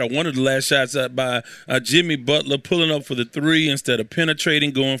last shot, or one of the last shots by Jimmy Butler, pulling up for the three instead of penetrating,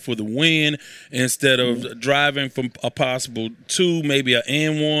 going for the win, instead of driving from a possible two, maybe an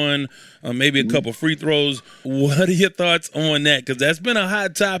and one, maybe a couple free throws. What are your thoughts on that? Because that's been a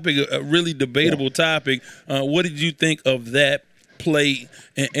hot topic, a really debatable topic. What did you think of that play?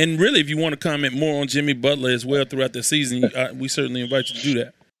 And really, if you want to comment more on Jimmy Butler as well throughout the season, we certainly invite you to do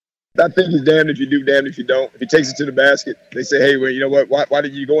that. I think he's damned if you do, damned if you don't. If he takes it to the basket, they say, hey, well, you know what, why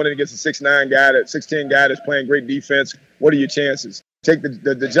did you go in against a 6'9 guy, that 6'10 guy that's playing great defense? What are your chances? Take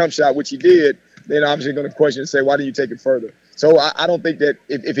the jump shot, which he did, then obviously going to question and say, why didn't you take it further? So I don't think that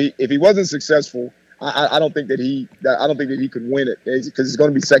if he wasn't successful, I don't think that he could win it, because it's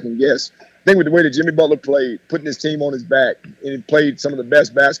going to be second guess. I think with the way that Jimmy Butler played, putting his team on his back, and he played some of the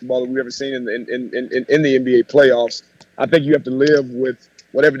best basketball that we've ever seen in the NBA playoffs, I think you have to live with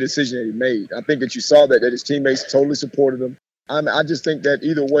whatever decision that he made. I think that you saw that his teammates totally supported him. I just think that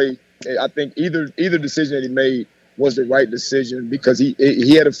either way, I think either decision that he made was the right decision, because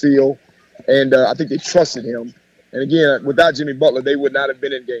he had a feel, and I think they trusted him. And again, without Jimmy Butler, they would not have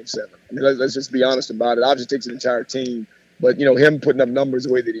been in Game 7. I mean, let's just be honest about it. Obviously, it takes an entire team, but you know, him putting up numbers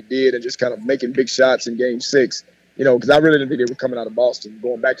the way that he did and just kind of making big shots in Game 6, you know, because I really didn't think they were coming out of Boston,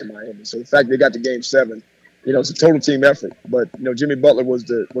 going back to Miami. So the fact they got to Game 7, you know, it's a total team effort. But you know, Jimmy Butler was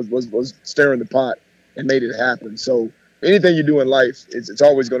stirring the pot and made it happen. So anything you do in life, it's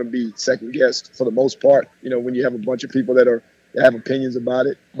always going to be second guessed for the most part. You know, when you have a bunch of people that have opinions about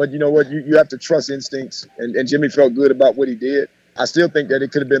it. But you know what, you have to trust instincts, and Jimmy felt good about what he did. I still think that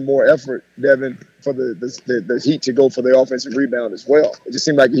it could have been more effort, Devin, for the Heat to go for the offensive rebound as well. It just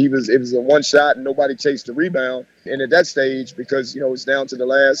seemed like it was a one shot and nobody chased the rebound. And at that stage, because you know it's down to the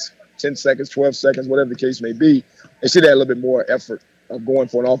last 10 seconds, 12 seconds, whatever the case may be, they should have a little bit more effort of going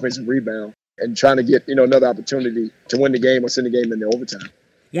for an offensive rebound and trying to get, you know, another opportunity to win the game or send the game in the overtime.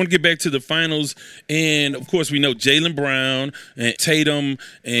 I want to get back to the finals, and of course we know Jaylen Brown and Tatum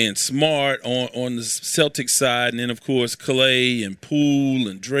and Smart on the Celtics side, and then of course Clay and Poole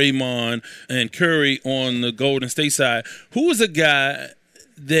and Draymond and Curry on the Golden State side. Who is a guy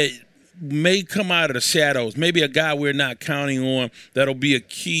that may come out of the shadows, maybe a guy we're not counting on, that'll be a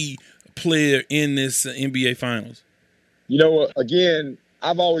key player in this NBA Finals? You know, again,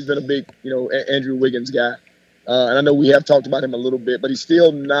 I've always been a big, you know, Andrew Wiggins guy. And I know we have talked about him a little bit, but he's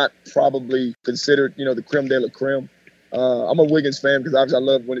still not probably considered, you know, the creme de la creme. I'm a Wiggins fan because obviously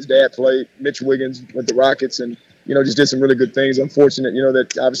I love when his dad played. Mitch Wiggins with the Rockets and, you know, just did some really good things. Unfortunate, you know,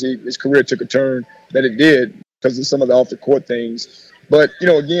 that obviously his career took a turn that it did because of some of the off-the-court things. But, you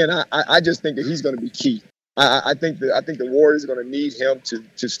know, again, I just think that he's going to be key. I think the Warriors are going to need him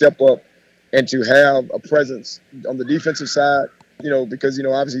to step up and to have a presence on the defensive side, you know, because, you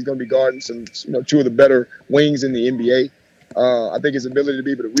know, obviously he's going to be guarding some, you know, two of the better wings in the NBA. I think his ability to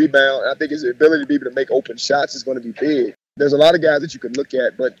be able to rebound, I think his ability to be able to make open shots is going to be big. There's a lot of guys that you could look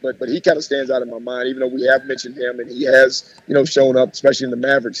at, but he kind of stands out in my mind, even though we have mentioned him and he has, you know, shown up, especially in the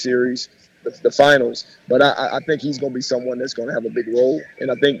Maverick series, the finals. But I think he's going to be someone that's going to have a big role.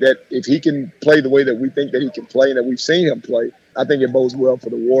 And I think that if he can play the way that we think that he can play and that we've seen him play, I think it bodes well for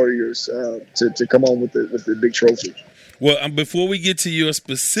the Warriors to come on with the big trophy. Well, before we get to your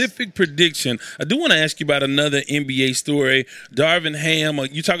specific prediction, I do want to ask you about another NBA story. Darvin Ham,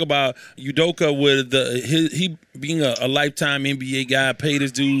 you talk about Udoka with he being a lifetime NBA guy, paid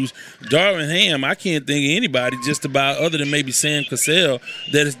his dues. Darvin Ham, I can't think of anybody just about, other than maybe Sam Cassell,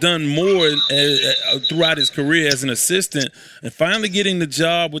 that has done more throughout his career as an assistant. And finally getting the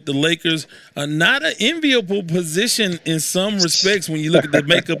job with the Lakers, not an enviable position in some respects when you look at the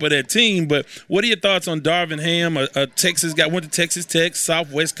makeup of that team. But what are your thoughts on Darvin Ham, a Texas guy, went to Texas Tech,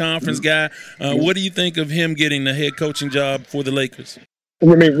 Southwest Conference guy? What do you think of him getting the head coaching job for the Lakers? I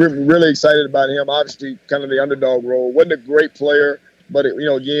mean, we're really excited about him. Obviously, kind of the underdog role. Wasn't a great player, but,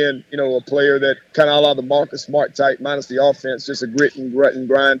 a player that kind of a la the Marcus Smart type, minus the offense, just a grit and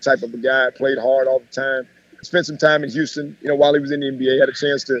grind type of a guy. Played hard all the time. Spent some time in Houston, while he was in the NBA. Had a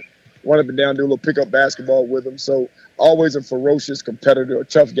chance to run up and down, do a little pickup basketball with him. So always a ferocious competitor, a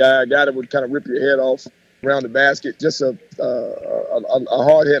tough guy, a guy that would kind of rip your head off around the basket. Just a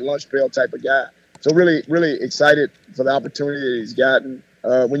hard-head lunch pail type of guy. So really, really excited for the opportunity that he's gotten.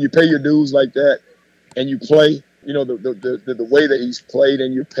 When you pay your dues like that and you play, the way that he's played,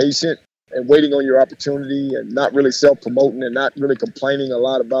 and you're patient and waiting on your opportunity and not really self-promoting and not really complaining a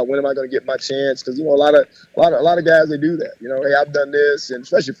lot about when am I going to get my chance? Because, a lot of guys, they do that. Hey, I've done this, and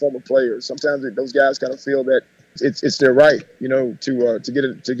especially former players. Sometimes those guys kind of feel that it's their right, to get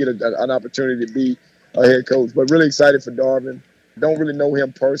an opportunity to be a head coach. But really excited for Darvin. Don't really know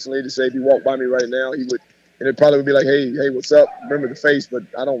him personally to say if he walked by me right now, he would, and it probably would be like, hey, what's up? Remember the face, but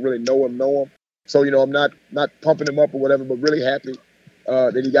I don't really know him. So, I'm not pumping him up or whatever, but really happy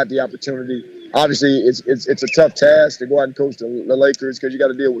that he got the opportunity. Obviously, it's a tough task to go out and coach the Lakers because you got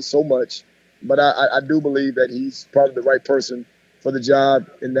to deal with so much. But I do believe that he's probably the right person for the job,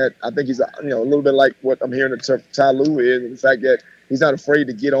 in that I think he's a little bit like what I'm hearing that Ty Lue is, and the fact that he's not afraid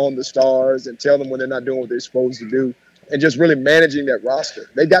to get on the stars and tell them when they're not doing what they're supposed to do, and just really managing that roster.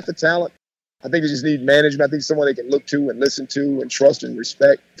 They got the talent. I think they just need management. I think someone they can look to and listen to and trust and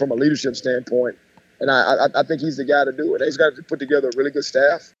respect from a leadership standpoint. And I think he's the guy to do it. He's got to put together a really good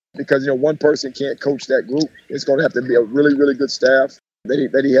staff because, one person can't coach that group. It's going to have to be a really, really good staff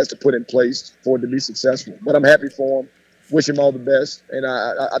that he has to put in place for it to be successful. But I'm happy for him. Wish him all the best. And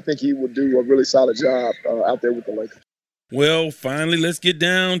I think he will do a really solid job out there with the Lakers. Well, finally, let's get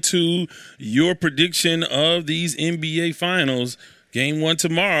down to your prediction of these NBA Finals. Game 1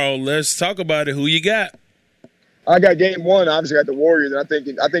 tomorrow. Let's talk about it. Who you got? I got game 1. Obviously, I got the Warriors, and I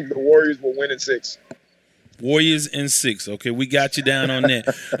think the Warriors will win in 6. Warriors in 6. Okay, we got you down on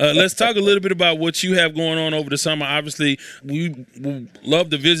that. Let's talk a little bit about what you have going on over the summer. Obviously, we love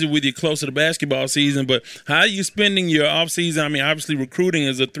to visit with you close to the basketball season, but how are you spending your offseason? I mean, obviously, recruiting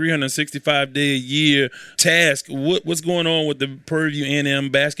is a 365-day-a-year task. What's going on with the Purview A&M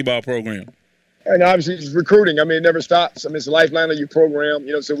basketball program? And obviously, it's recruiting. I mean, it never stops. I mean, it's a lifeline of your program.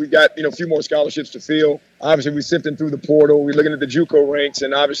 So we've got, a few more scholarships to fill. Obviously, we're sifting through the portal. We're looking at the JUCO ranks,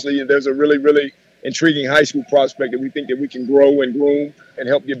 and obviously, there's a really, really intriguing high school prospect that we think that we can grow and groom and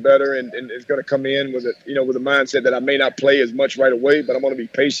help get better, and it's going to come in with with a mindset that I may not play as much right away, but I'm going to be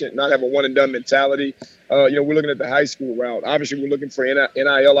patient, not have a one and done mentality. We're looking at the high school route. Obviously, we're looking for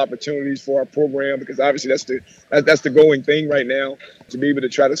NIL opportunities for our program because obviously that's the going thing right now, to be able to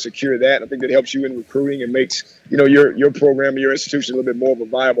try to secure that. I think that helps you in recruiting and makes your program and your institution a little bit more of a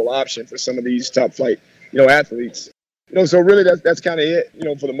viable option for some of these top flight athletes. So really that's kind of it,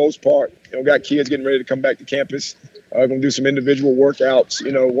 for the most part. Got kids getting ready to come back to campus. Going to do some individual workouts.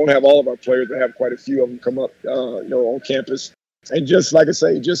 Won't have all of our players, but have quite a few of them come up, on campus. And just like I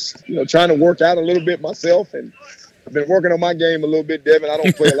say, trying to work out a little bit myself. And I've been working on my game a little bit, Devin. I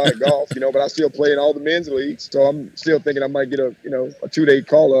don't play a lot of golf, but I still play in all the men's leagues. So I'm still thinking I might get a 2-day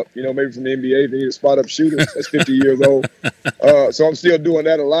call up, maybe from the NBA. They need a spot up shooter that's 50 years old. So I'm still doing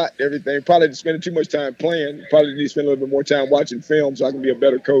that a lot, everything. Probably just spending too much time playing. Probably need to spend a little bit more time watching film so I can be a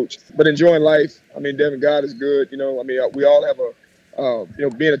better coach. But enjoying life. I mean, Devin, God is good. We all have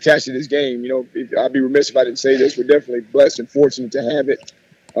being attached to this game. I'd be remiss if I didn't say this. We're definitely blessed and fortunate to have it.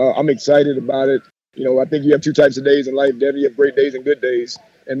 I'm excited about it. I think you have two types of days in life, Devin. You have great days and good days.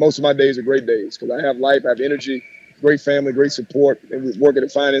 And most of my days are great days because I have life, I have energy, great family, great support, and we work at a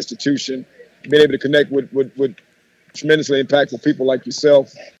fine institution. Being able to connect with tremendously impactful people like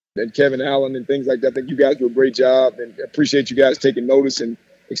yourself and Kevin Allen and things like that. I think you guys do a great job, and I appreciate you guys taking notice and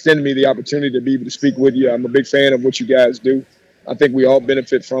extending me the opportunity to be able to speak with you. I'm a big fan of what you guys do. I think we all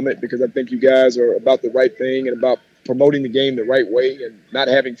benefit from it because I think you guys are about the right thing and about promoting the game the right way and not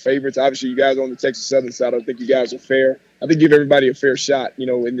having favorites. Obviously, you guys on the Texas Southern side, I think you guys are fair. I think give everybody a fair shot,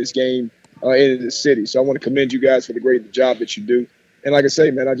 in this game, in this city. So I want to commend you guys for the great job that you do. And like I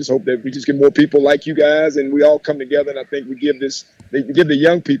say, man, I just hope that we just get more people like you guys and we all come together. And I think we give the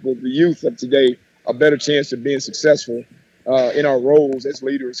young people, the youth of today, a better chance of being successful in our roles as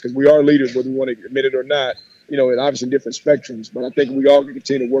leaders, because we are leaders, whether we want to admit it or not, and obviously different spectrums. But I think we all can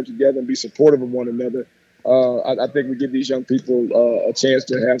continue to work together and be supportive of one another. I think we give these young people a chance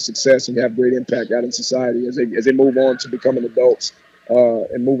to have success and have great impact out in society as they move on to becoming adults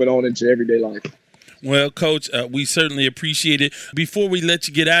and moving on into everyday life. Well, Coach, we certainly appreciate it. Before we let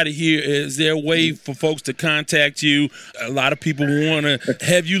you get out of here, is there a way for folks to contact you? A lot of people want to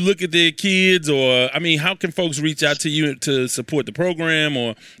have you look at their kids, or, how can folks reach out to you to support the program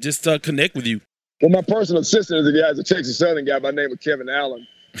or just connect with you? Well, my personal assistant is a Texas Southern guy by the name of Kevin Allen.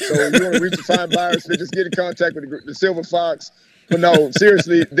 So if you want to reach the fine buyers, just get in contact with the Silver Fox. But no,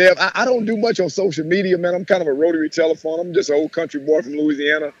 seriously, Dev, I don't do much on social media, man. I'm kind of a rotary telephone. I'm just an old country boy from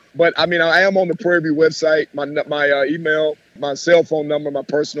Louisiana. But, I mean, I am on the Prairie View website. My email, my cell phone number, my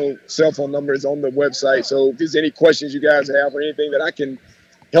personal cell phone number is on the website. So if there's any questions you guys have or anything that I can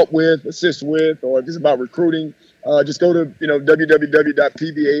help with, assist with, or if it's about recruiting, just go to,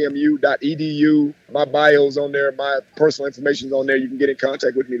 www.pvamu.edu. My bio's on there. My personal information's on there. You can get in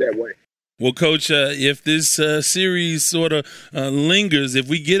contact with me that way. Well, Coach, if this series sort of lingers, if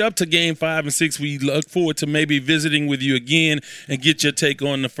we get up to Game 5 and 6, we look forward to maybe visiting with you again and get your take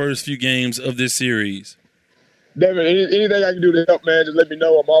on the first few games of this series. Devin, anything I can do to help, man, just let me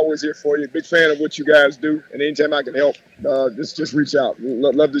know. I'm always here for you. Big fan of what you guys do, and anytime I can help, just reach out.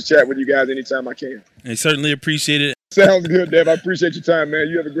 Love to chat with you guys anytime I can. I certainly appreciate it. Sounds good, Dev. I appreciate your time, man.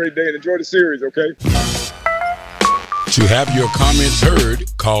 You have a great day and enjoy the series, okay? To have your comments heard,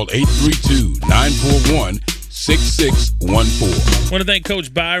 call 832-941-6614. I want to thank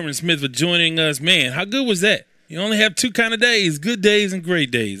Coach Byron Smith for joining us. Man, how good was that? You only have two kind of days, good days and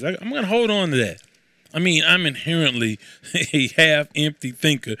great days. I'm going to hold on to that. I mean, I'm inherently a half-empty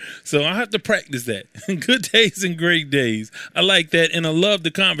thinker, so I have to practice that. Good days and great days. I like that, and I love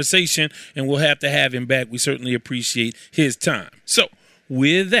the conversation, and we'll have to have him back. We certainly appreciate his time. So,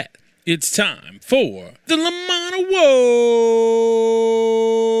 with that, it's time for the Lamont Award.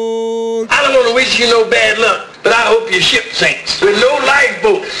 I don't want to wish you no bad luck, but I hope your ship sinks with no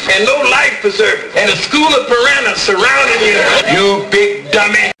lifeboat and no life preserver and a school of piranhas surrounding you. You big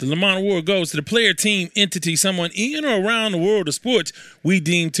dummy. The Lamont Award goes to the player, team, entity, someone in or around the world of sports we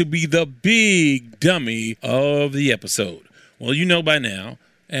deem to be the big dummy of the episode. Well, you know by now,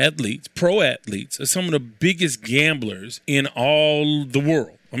 athletes, pro athletes, are some of the biggest gamblers in all the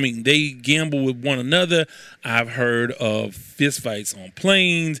world. I mean, they gamble with one another. I've heard of fistfights on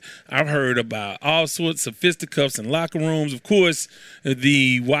planes. I've heard about all sorts of fisticuffs in locker rooms. Of course,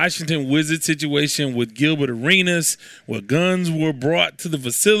 the Washington Wizards situation with Gilbert Arenas, where guns were brought to the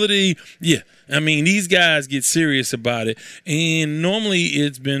facility. Yeah, I mean, these guys get serious about it. And normally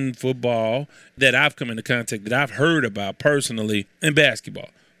it's been football that I've come into contact, that I've heard about personally, and basketball.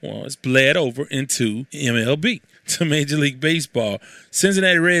 Well, it's bled over into MLB, to Major League Baseball.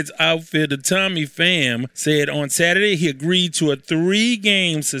 Cincinnati Reds outfielder Tommy Pham said on Saturday he agreed to a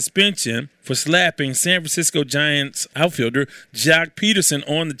 3-game suspension for slapping San Francisco Giants outfielder Joc Pederson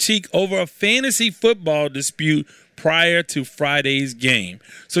on the cheek over a fantasy football dispute prior to Friday's game.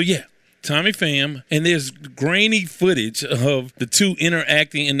 So, yeah, Tommy Pham, and there's grainy footage of the two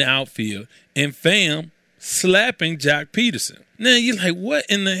interacting in the outfield, and Pham slapping Joc Pederson. Now, you're like, what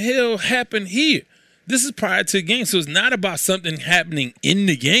in the hell happened here? This is prior to the game, so it's not about something happening in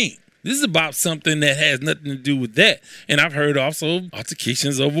the game. This is about something that has nothing to do with that. And I've heard also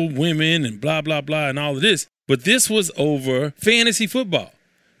altercations over women and blah, blah, blah, and all of this. But this was over fantasy football.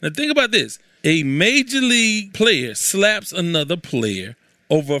 Now, think about this. A major league player slaps another player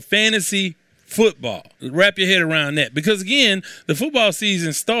over fantasy football. Wrap your head around that. Because, again, the football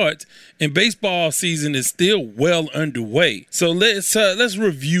season starts and baseball season is still well underway. So let's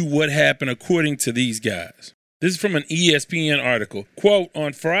review what happened according to these guys. This is from an ESPN article. Quote,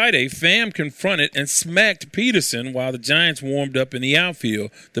 on Friday, Pham confronted and smacked Pederson while the Giants warmed up in the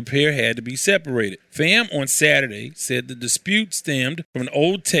outfield. The pair had to be separated. Pham on Saturday said the dispute stemmed from an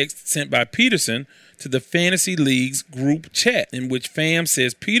old text sent by Pederson to the Fantasy League's group chat, in which Pham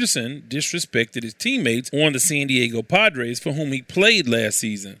says Pederson disrespected his teammates on the San Diego Padres, for whom he played last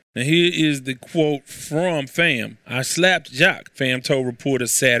season. Now here is the quote from Pham. I slapped Joc, Pham told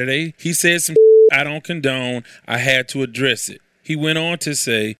reporters Saturday. He said some I don't condone. I had to address it. He went on to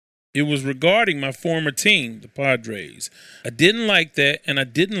say, it was regarding my former team, the Padres. I didn't like that, and I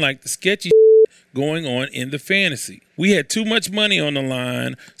didn't like the sketchy going on in the fantasy. We had too much money on the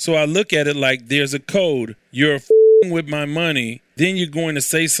line, so I look at it like there's a code. You're with my money, then you're going to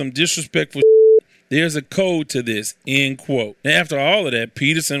say some disrespectful There's a code to this, end quote. Now, after all of that,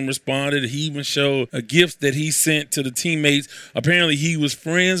 Pederson responded. He even showed a gift that he sent to the teammates. Apparently, he was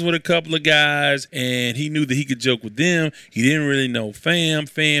friends with a couple of guys, and he knew that he could joke with them. He didn't really know Pham.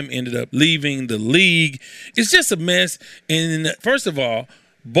 Pham ended up leaving the league. It's just a mess. And first of all,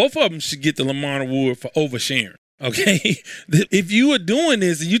 both of them should get the Lamont Award for oversharing. Okay, if you are doing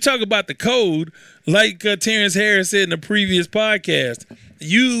this and you talk about the code, like Terrence Harris said in the previous podcast,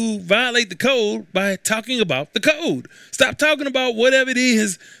 you violate the code by talking about the code. Stop talking about whatever it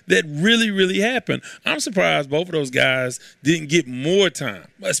is that really, really happened. I'm surprised both of those guys didn't get more time,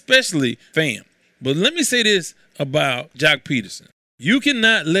 especially Pham. But let me say this about Joc Pederson. You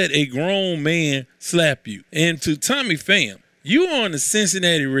cannot let a grown man slap you. And to Tommy Pham, You on the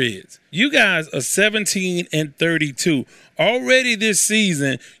Cincinnati Reds. You guys are 17-32. Already this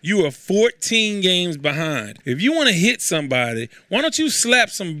season, you are 14 games behind. If you want to hit somebody, why don't you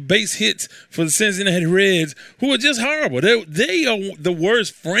slap some base hits for the Cincinnati Reds, who are just horrible? They are the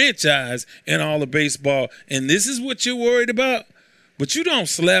worst franchise in all of baseball, and this is what you're worried about? But you don't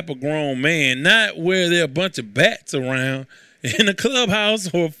slap a grown man, not where there are a bunch of bats around in a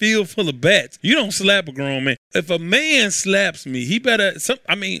clubhouse or a field full of bats. You don't slap a grown man. If a man slaps me, he better.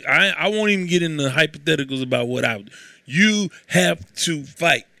 I won't even get into hypotheticals about what I would do. You have to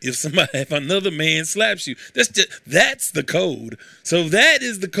fight if another man slaps you. That's the code. So that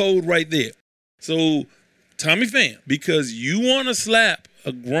is the code right there. So Tommy Pham, because you want to slap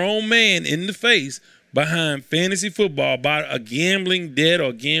a grown man in the face behind fantasy football about a gambling debt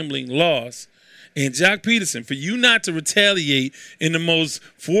or gambling loss, and Jock Peterson, for you not to retaliate in the most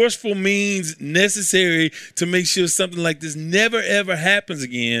forceful means necessary to make sure something like this never, ever happens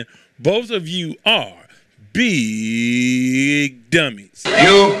again, both of you are big dummies.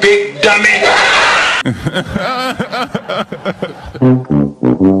 You big dummy.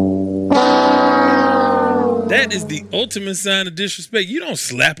 That is the ultimate sign of disrespect. You don't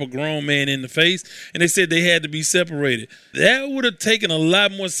slap a grown man in the face, and they said they had to be separated. That would have taken a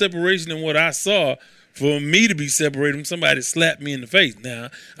lot more separation than what I saw for me to be separated from somebody slapped me in the face. Now,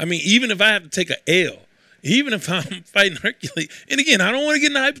 even if I have to take an L, even if I'm fighting Hercules, and again, I don't want to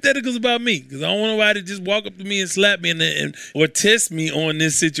get into hypotheticals about me because I don't want nobody to just walk up to me and slap me or test me on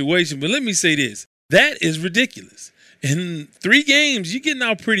this situation. But let me say this. That is ridiculous. In 3 games, you're getting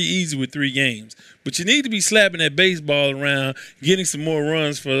out pretty easy with 3 games. But you need to be slapping that baseball around, getting some more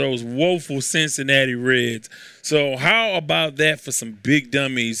runs for those woeful Cincinnati Reds. So how about that for some big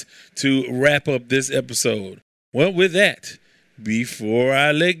dummies to wrap up this episode? Well, with that, before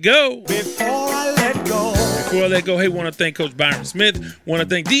I let go, hey, want to thank Coach Byron Smith. Want to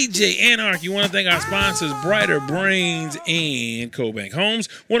thank DJ Anarchy. Want to thank our sponsors, Brighter Brains and CoBank Homes.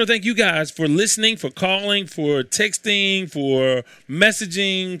 Want to thank you guys for listening, for calling, for texting, for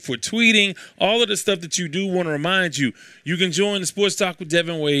messaging, for tweeting, all of the stuff that you do. Want to remind you, you can join the Sports Talk with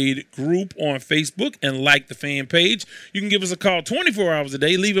Devin Wade group on Facebook and like the fan page. You can give us a call 24 hours a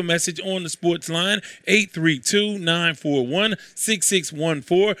day. Leave a message on the sports line,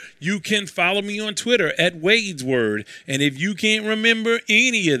 832-941-6614. You can follow me on Twitter at Wade's Word. And if you can't remember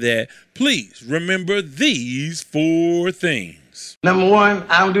any of that, please remember these 4 things. Number 1,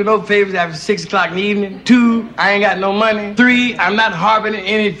 I don't do no favors after 6 o'clock in the evening. 2, I ain't got no money. 3, I'm not harboring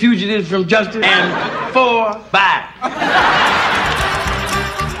any fugitives from justice. And 4, bye.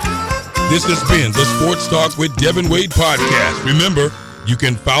 This has been the Sports Talk with Devin Wade podcast. Remember, you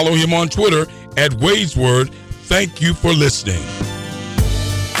can follow him on Twitter at Wade's Word. Thank you for listening.